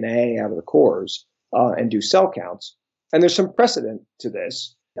some DNA out of the cores and do cell counts. And there's some precedent to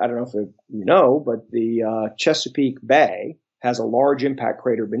this. I don't know if you know, but the Chesapeake Bay has a large impact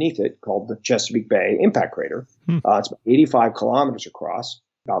crater beneath it called the Chesapeake Bay Impact Crater. It's about 85 kilometers across,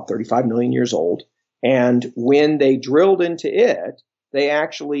 about 35 million years old. And when they drilled into it, they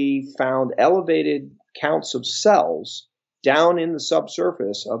actually found elevated counts of cells down in the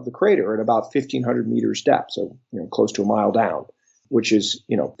subsurface of the crater at about 1,500 meters depth, so close to a mile down, which is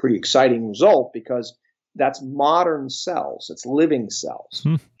pretty exciting result because that's modern cells, it's living cells,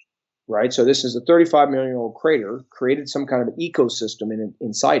 right? So this is a 35 million year old crater, created some kind of ecosystem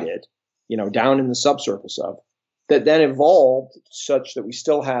inside it, down in the subsurface of, that then evolved such that we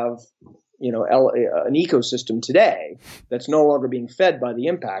still have an ecosystem today that's no longer being fed by the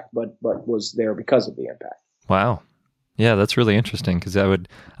impact, but was there because of the impact. Wow. Yeah, that's really interesting because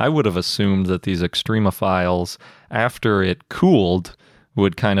I would have assumed that these extremophiles, after it cooled,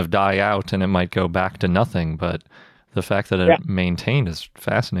 would kind of die out and it might go back to nothing. But the fact that it maintained is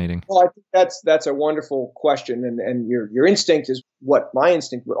fascinating. Well, I think that's a wonderful question, and your instinct is what my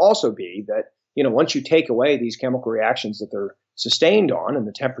instinct would also be, that once you take away these chemical reactions that they're sustained on and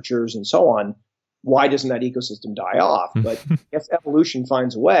the temperatures and so on, why doesn't that ecosystem die off? But if evolution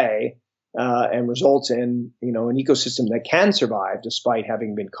finds a way and results in an ecosystem that can survive despite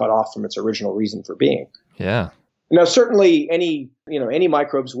having been cut off from its original reason for being. Yeah. Now, certainly any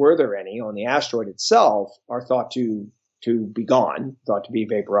microbes, were there any, on the asteroid itself are thought to be gone, thought to be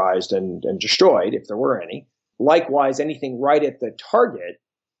vaporized and destroyed if there were any. Likewise, anything right at the target,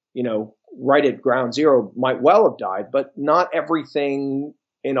 right at ground zero might well have died, but not everything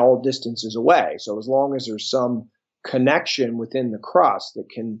in all distances away. So as long as there's some connection within the crust that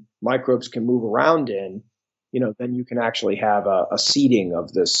microbes can move around in, then you can actually have a seeding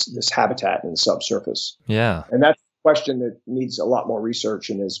of this habitat in the subsurface. Yeah. And that's a question that needs a lot more research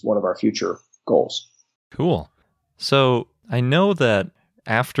and is one of our future goals. Cool. So I know that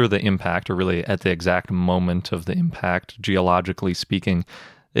after the impact, or really at the exact moment of the impact, geologically speaking,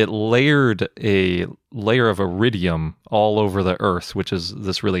 it layered a layer of iridium all over the Earth, which is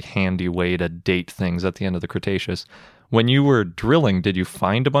this really handy way to date things at the end of the Cretaceous. When you were drilling, did you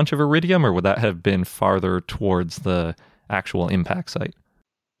find a bunch of iridium, or would that have been farther towards the actual impact site?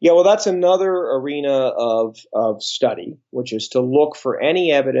 Yeah, well, that's another arena of study, which is to look for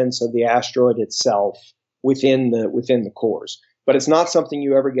any evidence of the asteroid itself within the cores. But it's not something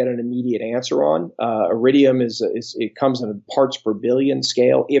you ever get an immediate answer on. Iridium it comes in a parts per billion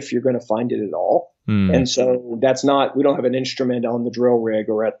scale if you're going to find it at all. And so we don't have an instrument on the drill rig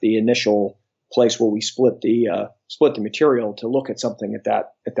or at the initial place where we split the material to look at something at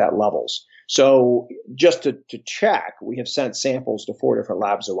that levels. So just to check, we have sent samples to 4 different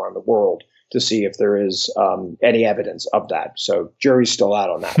labs around the world to see if there is any evidence of that. So jury's still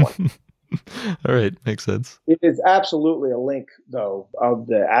out on that one. All right, makes sense. It is absolutely a link, though, of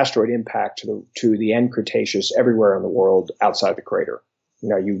the asteroid impact to the end Cretaceous everywhere in the world outside the crater.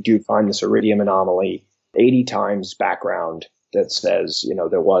 You do find this iridium anomaly 80 times background that says,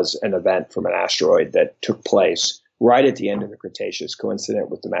 there was an event from an asteroid that took place right at the end of the Cretaceous, coincident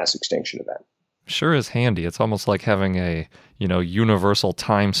with the mass extinction event. Sure is handy. It's almost like having a, universal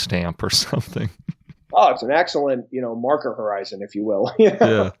timestamp or something. Oh, it's an excellent, marker horizon, if you will.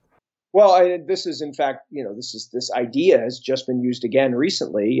 Yeah. Well, this is, in fact, this idea has just been used again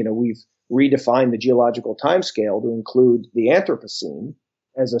recently. We've redefined the geological timescale to include the Anthropocene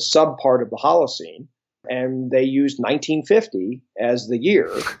as a subpart of the Holocene, and they used 1950 as the year,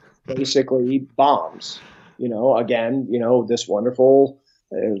 basically bombs. This wonderful,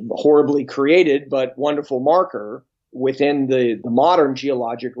 horribly created but wonderful marker within the modern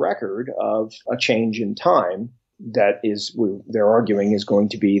geologic record of a change in time. That is, they're arguing, is going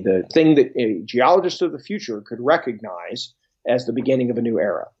to be the thing that a geologist of the future could recognize as the beginning of a new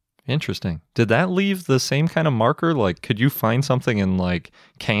era. Interesting. Did that leave the same kind of marker? Like, could you find something in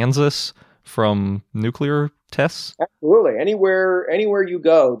Kansas from nuclear tests? Absolutely. Anywhere you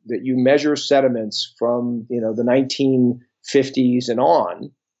go that you measure sediments from, the 1950s and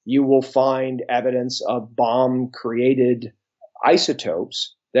on, you will find evidence of bomb-created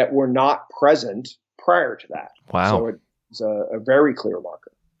isotopes that were not present prior to that. Wow. So it's a very clear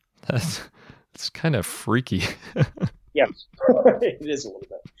marker. It's kind of freaky. Yes, it is a little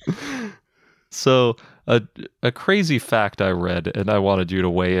bit. So a crazy fact I read, and I wanted you to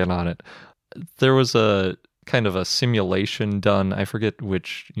weigh in on it. There was a kind of a simulation done. I forget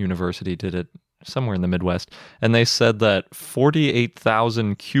which university did it, somewhere in the Midwest. And they said that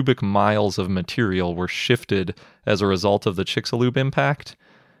 48,000 cubic miles of material were shifted as a result of the Chicxulub impact.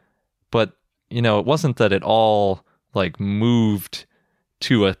 But, it wasn't that it all like moved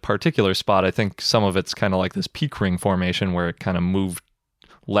to a particular spot. I think some of it's kind of like this peak ring formation where it kind of moved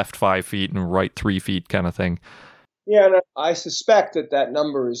left 5 feet and right 3 feet kind of thing. Yeah, and I suspect that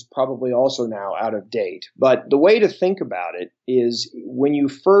number is probably also now out of date. But the way to think about it is when you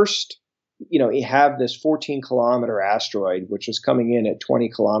first, you have this 14-kilometer asteroid, which is coming in at 20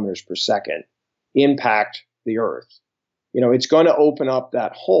 kilometers per second, impact the Earth. It's going to open up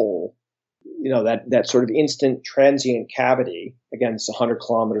that hole, that sort of instant transient cavity. Again, it's 100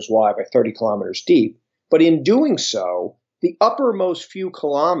 kilometers wide by 30 kilometers deep. But in doing so, the uppermost few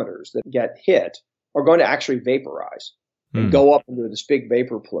kilometers that get hit are going to actually vaporize and go up into this big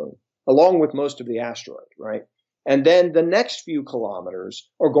vapor plume, along with most of the asteroid, right? And then the next few kilometers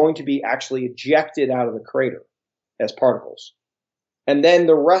are going to be actually ejected out of the crater as particles. And then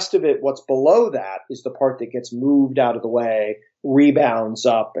the rest of it, what's below that, is the part that gets moved out of the way, rebounds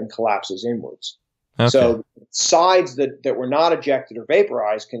up, and collapses inwards. Okay. So sides that were not ejected or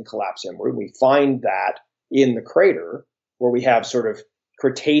vaporized can collapse inward. We find that in the crater, where we have sort of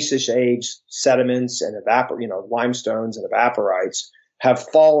Cretaceous age sediments and limestones and evaporites have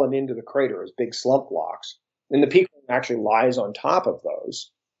fallen into the crater as big slump blocks. And the peak actually lies on top of those,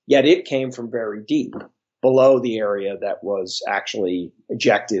 yet it came from very deep below the area that was actually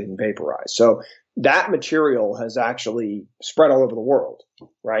ejected and vaporized. So that material has actually spread all over the world,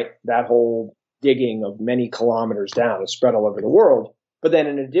 right? That whole digging of many kilometers down is spread all over the world. But then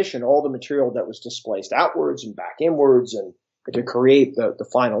in addition, all the material that was displaced outwards and back inwards and to create the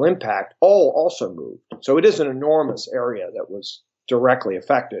final impact all also moved. So it is an enormous area that was directly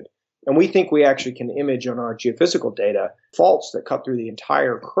affected. And we think we actually can image on our geophysical data faults that cut through the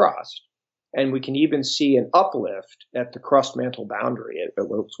entire crust. And we can even see an uplift at the crust mantle boundary, at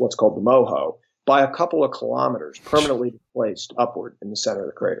what's called the MOHO, by a couple of kilometers, permanently displaced upward in the center of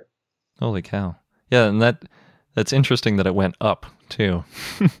the crater. Holy cow. Yeah, and that's interesting that it went up, too.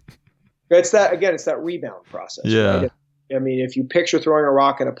 It's that rebound process. Yeah. Right? I mean, if you picture throwing a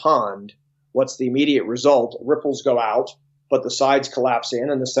rock in a pond, what's the immediate result? Ripples go out, but the sides collapse in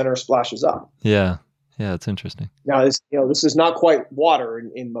and the center splashes up. Yeah. Yeah, it's interesting. Now, this is not quite water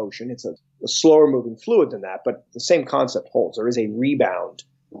in motion. It's a slower moving fluid than that, but the same concept holds. There is a rebound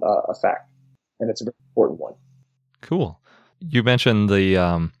effect, and it's a very important one. Cool. You mentioned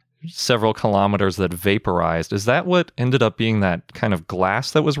the several kilometers that vaporized. Is that what ended up being that kind of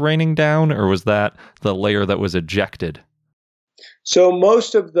glass that was raining down, or was that the layer that was ejected? So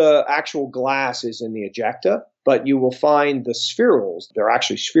most of the actual glass is in the ejecta, but you will find the spherules, they're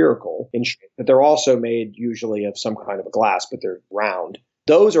actually spherical in shape, but they're also made usually of some kind of a glass, but they're round.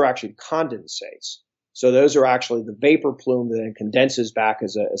 Those are actually condensates. So those are actually the vapor plume that then condenses back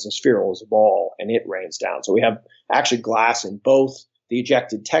as a spheral, as a ball, and it rains down. So we have actually glass in both the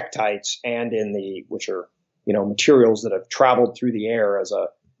ejected tektites and in which are, materials that have traveled through the air as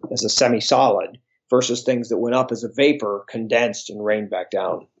a semi-solid, versus things that went up as a vapor, condensed, and rained back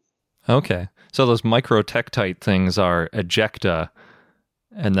down. Okay. So those microtektite things are ejecta,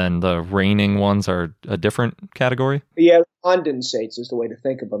 and then the raining ones are a different category? Yeah, condensates is the way to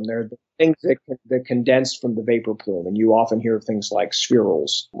think of them. They're the things that condense from the vapor plume, and you often hear things like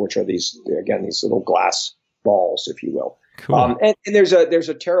spherules, which are these little glass balls, if you will. Cool. And there's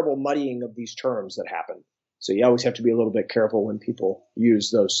a terrible muddying of these terms that happen. So you always have to be a little bit careful when people use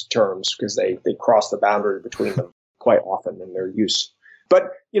those terms because they cross the boundary between them quite often in their use.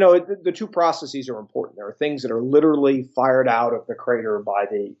 But, the two processes are important. There are things that are literally fired out of the crater by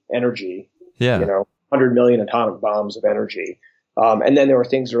the energy, 100 million atomic bombs of energy. And then there are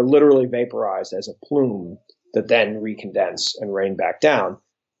things that are literally vaporized as a plume that then recondense and rain back down.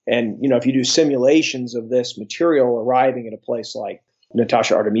 And, if you do simulations of this material arriving at a place like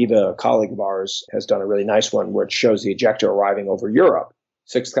Natasha Artemeva, a colleague of ours, has done a really nice one where it shows the ejecta arriving over Europe,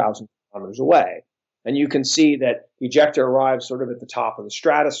 6,000 kilometers away. And you can see that ejecta arrives sort of at the top of the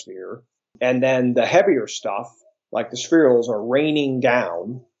stratosphere. And then the heavier stuff, like the spherules, are raining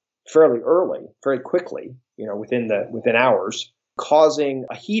down fairly early, very quickly, within hours, causing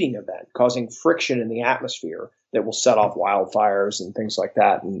a heating event, causing friction in the atmosphere that will set off wildfires and things like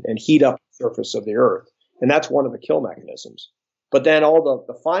that and heat up the surface of the Earth. And that's one of the kill mechanisms. But then all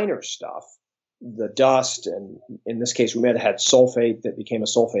the finer stuff, the dust, and in this case, we might have had sulfate that became a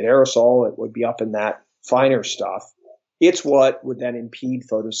sulfate aerosol. It would be up in that finer stuff. It's what would then impede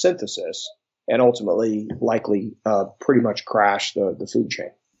photosynthesis and ultimately likely pretty much crash the food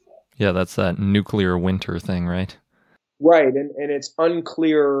chain. Yeah, that's that nuclear winter thing, right? Right, and it's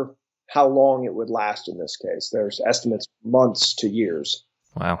unclear how long it would last in this case. There's estimates months to years.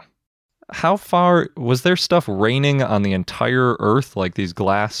 Wow. How far was there stuff raining on the entire Earth, like these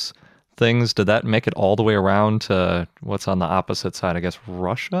glass things? Did that make it all the way around to what's on the opposite side? I guess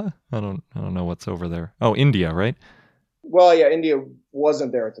Russia? I don't know what's over there. Oh, India, right? Well, yeah, India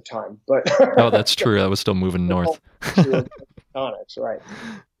wasn't there at the time, but oh, that's true. That was still moving north. Tectonics, right.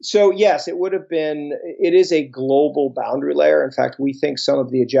 So yes, it would have been. It is a global boundary layer. In fact, we think some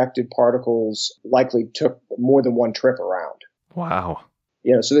of the ejected particles likely took more than one trip around. Wow.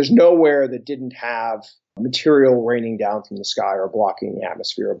 So there's nowhere that didn't have material raining down from the sky or blocking the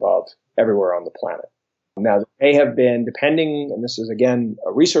atmosphere above everywhere on the planet. Now, they have been, depending, and this is again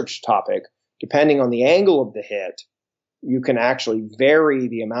a research topic, depending on the angle of the hit, you can actually vary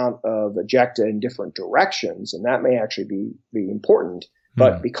the amount of ejecta in different directions, and that may actually be important.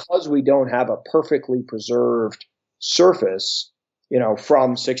 But because we don't have a perfectly preserved surface,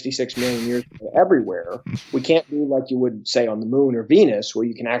 from 66 million years ago everywhere, we can't do like you would say on the moon or Venus, where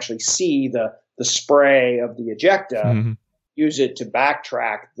you can actually see the spray of the ejecta, use it to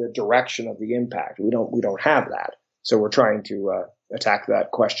backtrack the direction of the impact. We don't have that. So we're trying to attack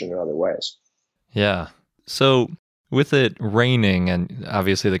that question in other ways. Yeah. So with it raining and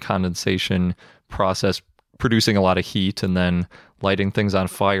obviously the condensation process producing a lot of heat and then lighting things on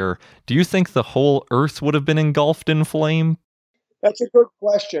fire, do you think the whole Earth would have been engulfed in flame? That's a good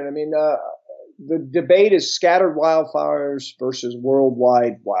question. I mean, the debate is scattered wildfires versus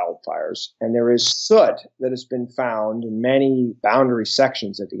worldwide wildfires. And there is soot that has been found in many boundary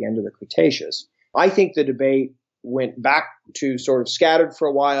sections at the end of the Cretaceous. I think the debate went back to sort of scattered for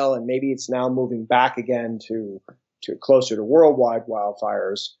a while, and maybe it's now moving back again to closer to worldwide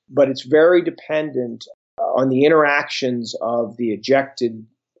wildfires. But it's very dependent on the interactions of the ejected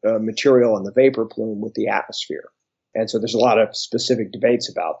material and the vapor plume with the atmosphere. And so there's a lot of specific debates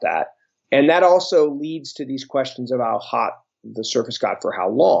about that. And that also leads to these questions of how hot the surface got for how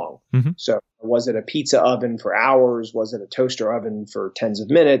long. So was it a pizza oven for hours? Was it a toaster oven for tens of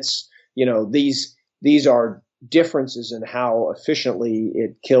minutes? These are differences in how efficiently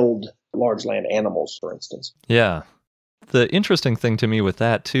it killed large land animals, for instance. Yeah. The interesting thing to me with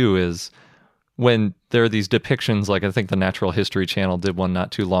that, too, is when there are these depictions, like I think the Natural History Channel did one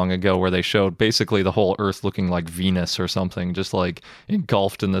not too long ago, where they showed basically the whole Earth looking like Venus or something, just like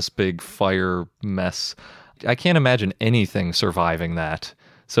engulfed in this big fire mess. I can't imagine anything surviving that.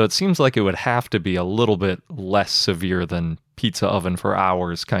 So it seems like it would have to be a little bit less severe than pizza oven for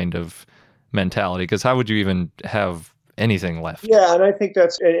hours kind of mentality, because how would you even have anything left? Yeah, and I think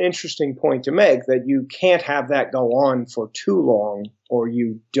that's an interesting point to make, that you can't have that go on for too long, or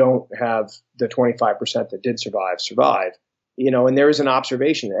you don't have the 25% that did survive. And there is an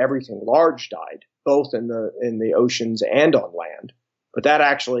observation that everything large died, both in the oceans and on land. But that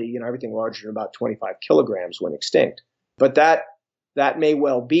actually, everything larger than about 25 kilograms went extinct. But that may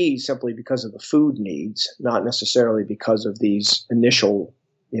well be simply because of the food needs, not necessarily because of these initial,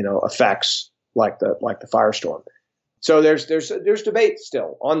 effects like the firestorm. So there's debate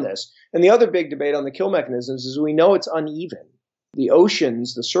still on this. And the other big debate on the kill mechanisms is we know it's uneven. The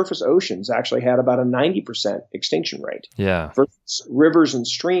oceans, the surface oceans, actually had about a 90% extinction rate. Yeah. Versus rivers and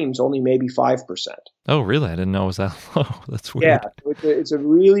streams, only maybe 5%. Oh, really? I didn't know it was that low. That's weird. Yeah, it's a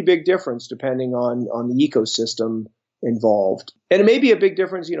really big difference depending on the ecosystem involved. And it may be a big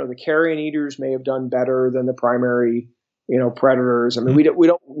difference. The carrion eaters may have done better than the primary, predators. I mean, we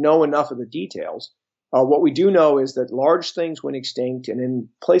don't know enough of the details. What we do know is that large things went extinct, and in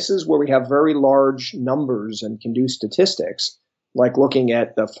places where we have very large numbers and can do statistics, like looking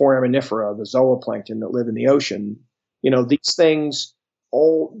at the foraminifera, the zooplankton that live in the ocean, these things,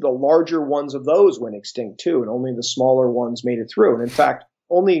 all the larger ones of those went extinct too, and only the smaller ones made it through. And in fact,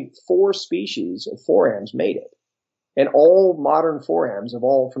 only 4 species of forams made it. And all modern forams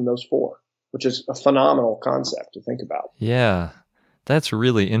evolved from those 4, which is a phenomenal concept to think about. Yeah, that's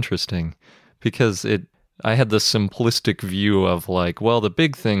really interesting. Because I had this simplistic view of like, well, the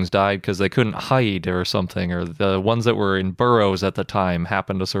big things died because they couldn't hide or something, or the ones that were in burrows at the time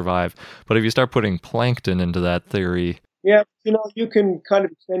happened to survive. But if you start putting plankton into that theory... Yeah, you can kind of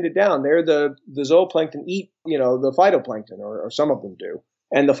extend it down. The zooplankton eat, the phytoplankton, or some of them do.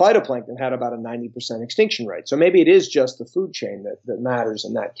 And the phytoplankton had about a 90% extinction rate. So maybe it is just the food chain that matters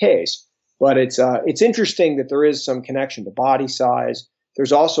in that case. But it's interesting that there is some connection to body size.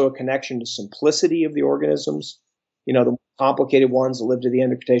 There's also a connection to simplicity of the organisms. The more complicated ones that lived at the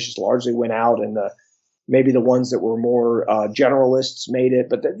end of Cretaceous largely went out, and maybe the ones that were more generalists made it.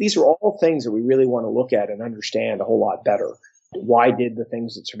 But these are all things that we really want to look at and understand a whole lot better. why did the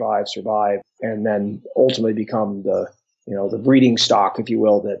things that survive, and then ultimately become the breeding stock, if you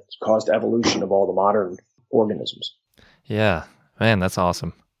will, that caused evolution of all the modern organisms. Yeah, man, that's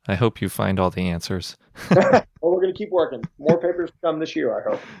awesome. I hope you find all the answers. Well, we're going to keep working. More papers to come this year, I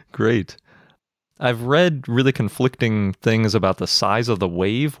hope. Great. I've read really conflicting things about the size of the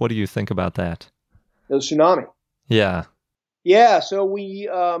wave. What do you think about that? The tsunami. Yeah. Yeah, so we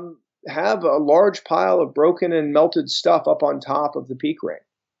have a large pile of broken and melted stuff up on top of the peak ring.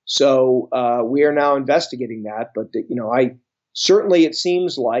 So we are now investigating that. But, certainly it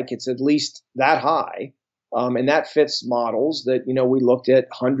seems like it's at least that high. And that fits models that, we looked at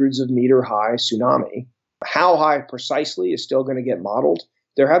hundreds of meter high tsunami. How high precisely is still going to get modeled.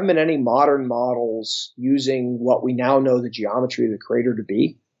 There haven't been any modern models using what we now know the geometry of the crater to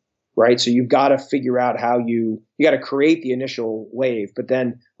be, right? So you've got to figure out how you got to create the initial wave, but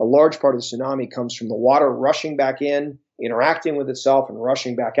then a large part of the tsunami comes from the water rushing back in, interacting with itself, and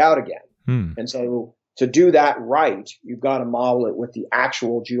rushing back out again. And so to do that right, you've got to model it with the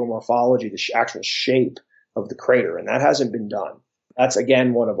actual geomorphology, the actual shape of the crater, and that hasn't been done. That's,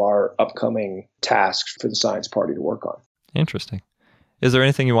 again, one of our upcoming tasks for the science party to work on. Interesting. Is there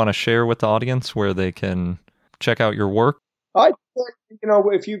anything you want to share with the audience where they can check out your work? I think,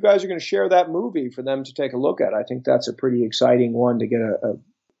 if you guys are going to share that movie for them to take a look at, I think that's a pretty exciting one to get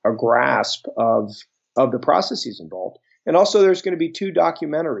a grasp of the processes involved. And also there's going to be 2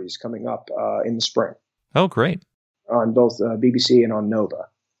 documentaries coming up in the spring. Oh, great. On both BBC and on Nova.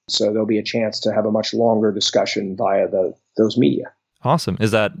 So there'll be a chance to have a much longer discussion via those media. Awesome. Is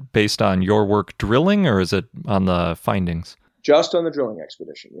that based on your work drilling, or is it on the findings? Just on the drilling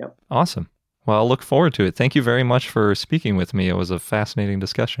expedition, yep. Awesome. Well, I'll look forward to it. Thank you very much for speaking with me. It was a fascinating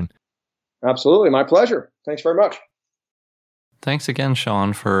discussion. Absolutely. My pleasure. Thanks very much. Thanks again,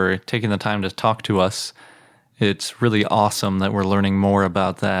 Sean, for taking the time to talk to us. It's really awesome that we're learning more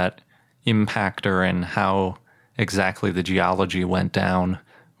about that impactor and how exactly the geology went down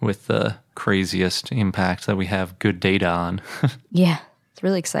with the craziest impact that we have good data on. Yeah, it's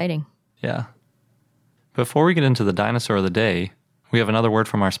really exciting. Yeah. Before we get into the dinosaur of the day, we have another word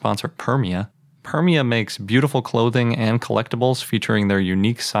from our sponsor, Permia. Permia makes beautiful clothing and collectibles featuring their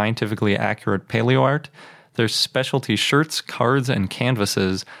unique scientifically accurate paleo art. Their specialty shirts, cards, and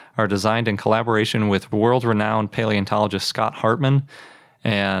canvases are designed in collaboration with world-renowned paleontologist Scott Hartman,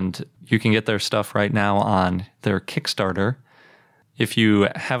 and you can get their stuff right now on their Kickstarter. If you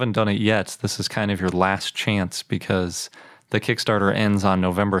haven't done it yet, this is kind of your last chance because the Kickstarter ends on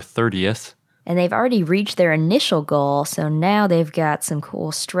November 30th. And they've already reached their initial goal, so now they've got some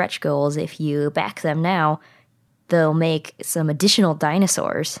cool stretch goals. If you back them now, they'll make some additional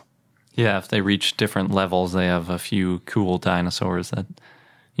dinosaurs. Yeah, if they reach different levels, they have a few cool dinosaurs that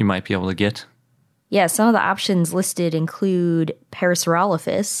you might be able to get. Yeah, some of the options listed include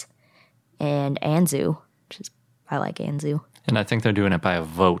Parasaurolophus and Anzu, I like Anzu. And I think they're doing it by a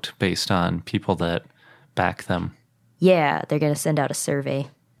vote based on people that back them. Yeah, they're going to send out a survey.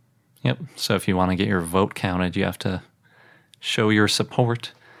 Yep. So if you want to get your vote counted, you have to show your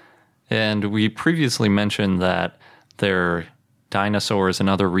support. And we previously mentioned that their dinosaurs and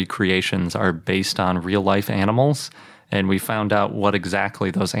other recreations are based on real-life animals, and we found out what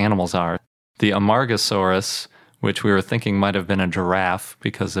exactly those animals are. The Amargasaurus, which we were thinking might have been a giraffe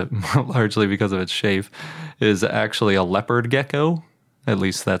largely because of its shape, is actually a leopard gecko. At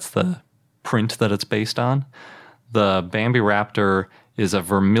least that's the print that it's based on. The Bambiraptor is a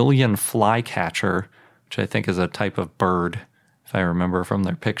vermilion flycatcher, which I think is a type of bird, if I remember from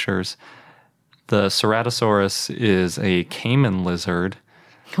their pictures. The Ceratosaurus is a caiman lizard.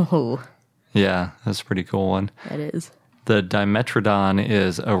 Oh. Yeah, that's a pretty cool one. That is. The Dimetrodon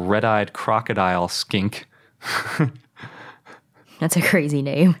is a red-eyed crocodile skink. That's a crazy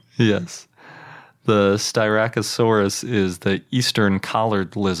name. Yes. The Styracosaurus is the eastern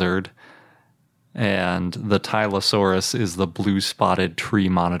collared lizard. And the Tylosaurus is the blue-spotted tree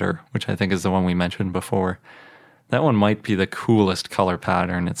monitor, which I think is the one we mentioned before. That one might be the coolest color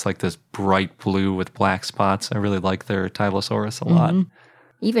pattern. It's like this bright blue with black spots. I really like their Tylosaurus a lot.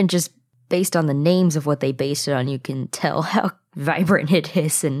 Even just based on the names of what they based it on, you can tell how vibrant it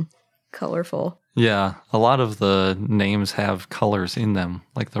is and colorful. Yeah, a lot of the names have colors in them,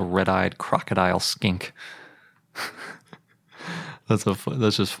 like the red-eyed crocodile skink. That's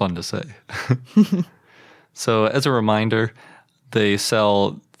just fun to say. So as a reminder, they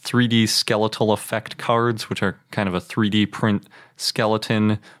sell 3D skeletal effect cards, which are kind of a 3D print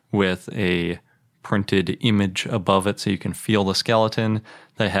skeleton with a printed image above it so you can feel the skeleton.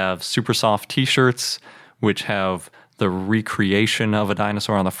 They have super soft t-shirts, which have the recreation of a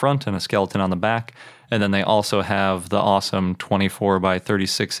dinosaur on the front and a skeleton on the back. And then they also have the awesome 24 by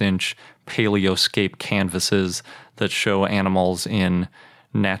 36 inch paleoscape canvases that show animals in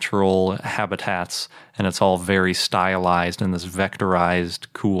natural habitats, and it's all very stylized in this vectorized,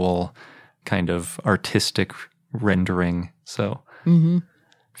 cool kind of artistic rendering. So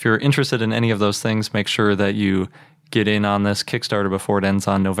if you're interested in any of those things, make sure that you get in on this Kickstarter before it ends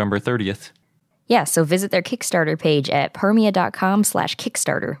on November 30th. Yeah, so visit their Kickstarter page at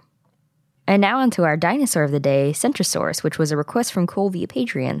permia.com/Kickstarter. And now on to our dinosaur of the day, Centrosaurus, which was a request from Cole via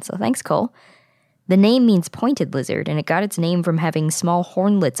Patreon, so thanks, Cole. The name means pointed lizard, and it got its name from having small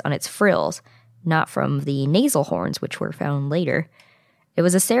hornlets on its frills, not from the nasal horns, which were found later. It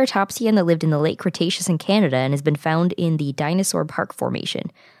was a ceratopsian that lived in the late Cretaceous in Canada and has been found in the Dinosaur Park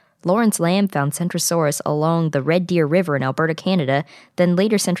Formation. Lawrence Lamb found Centrosaurus along the Red Deer River in Alberta, Canada. Then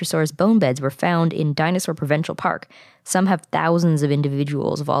later Centrosaurus bone beds were found in Dinosaur Provincial Park. Some have thousands of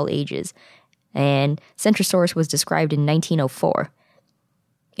individuals of all ages. And Centrosaurus was described in 1904.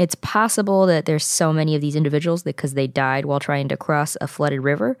 It's possible that there's so many of these individuals because they died while trying to cross a flooded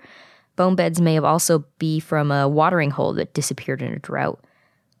river. Bone beds may have also be from a watering hole that disappeared in a drought.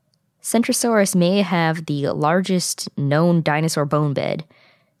 Centrosaurus may have the largest known dinosaur bone bed.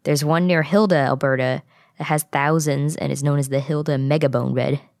 There's one near Hilda, Alberta, that has thousands and is known as the Hilda Megabone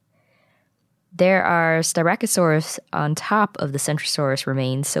Bed. There are Styracosaurus on top of the Centrosaurus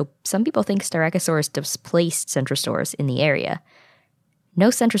remains, so some people think Styracosaurus displaced Centrosaurus in the area. No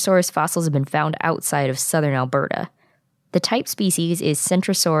Centrosaurus fossils have been found outside of southern Alberta. The type species is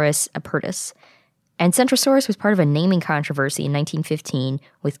Centrosaurus apertus, and Centrosaurus was part of a naming controversy in 1915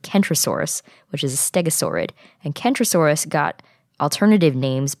 with Kentrosaurus, which is a stegosaurid, and Kentrosaurus got alternative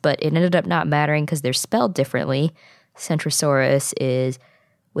names, but it ended up not mattering because they're spelled differently. Centrosaurus is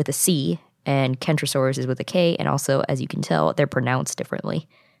with a C, and Kentrosaurus is with a K, and also, as you can tell, they're pronounced differently.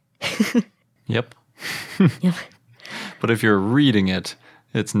 Yep. Yep. But if you're reading it,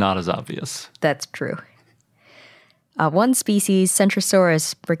 it's not as obvious. That's true. One species,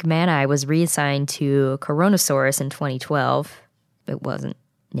 Centrosaurus brickmani, was reassigned to Coronosaurus in 2012. It wasn't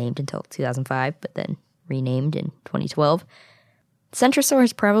named until 2005, but then renamed in 2012.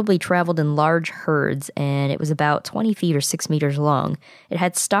 Centrosaurus probably traveled in large herds, and it was about 20 feet or 6 meters long. It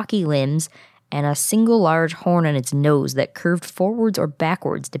had stocky limbs and a single large horn on its nose that curved forwards or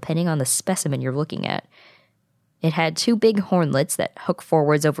backwards depending on the specimen you're looking at. It had two big hornlets that hook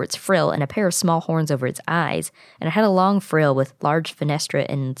forwards over its frill and a pair of small horns over its eyes, and it had a long frill with large fenestra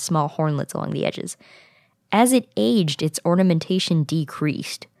and small hornlets along the edges. As it aged, its ornamentation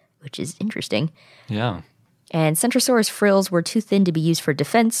decreased, which is interesting. Yeah. And Centrosaurus frills were too thin to be used for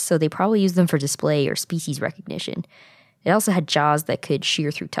defense, so they probably used them for display or species recognition. It also had jaws that could shear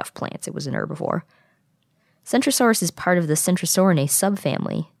through tough plants. It was an herbivore. Centrosaurus is part of the Centrosaurinae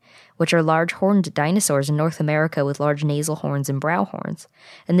subfamily, which are large horned dinosaurs in North America with large nasal horns and brow horns.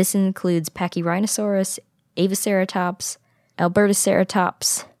 And this includes Pachyrhinosaurus, Avaceratops,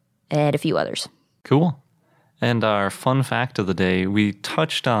 Albertoceratops, and a few others. Cool. And our fun fact of the day, we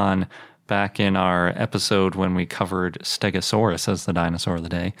touched on back in our episode when we covered Stegosaurus as the dinosaur of the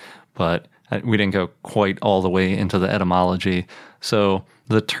day, but we didn't go quite all the way into the etymology. So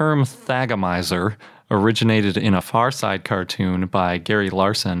the term thagomizer originated in a Far Side cartoon by Gary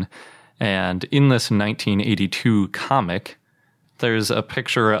Larson, and in this 1982 comic, there's a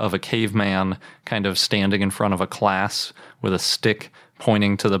picture of a caveman kind of standing in front of a class with a stick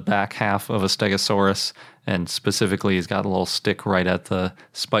pointing to the back half of a Stegosaurus, and specifically he's got a little stick right at the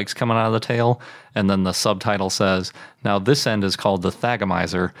spikes coming out of the tail, and then the subtitle says, "Now this end is called the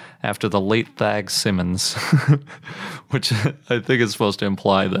thagomizer, after the late Thag Simmons," which I think is supposed to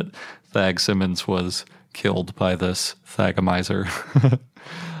imply that Thag Simmons was killed by this thagomizer.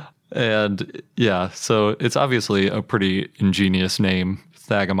 And yeah, so it's obviously a pretty ingenious name.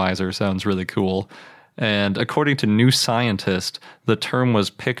 Thagomizer sounds really cool. And according to New Scientist, the term was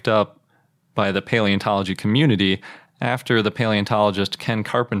picked up by the paleontology community after the paleontologist Ken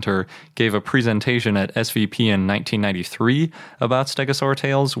Carpenter gave a presentation at SVP in 1993 about stegosaur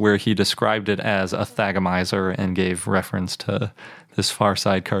tails, where he described it as a thagomizer and gave reference to this Far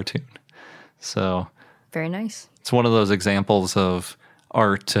Side cartoon. So Very nice. It's one of those examples of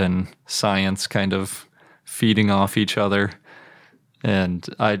art and science kind of feeding off each other. And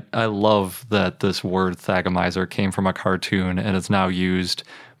I love that this word thagomizer came from a cartoon and it's now used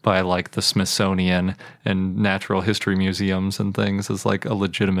by like the Smithsonian and natural history museums and things as like a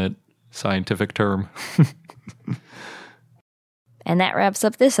legitimate scientific term. And that wraps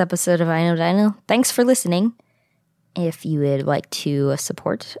up this episode of I Know Dino. Thanks for listening. If you would like to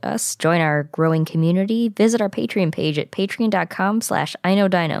support us, join our growing community, visit our Patreon page at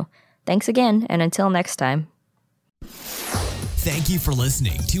patreon.com/iknowdino. Thanks again, and until next time. Thank you for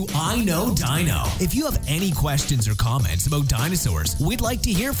listening to I Know Dino. If you have any questions or comments about dinosaurs, we'd like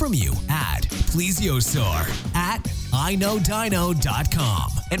to hear from you at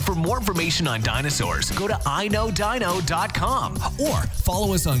plesiosaur@iknowdino.com. And for more information on dinosaurs, go to iknowdino.com or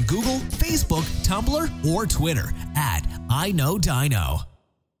follow us on Google, Facebook, Tumblr, or Twitter at I Know Dino.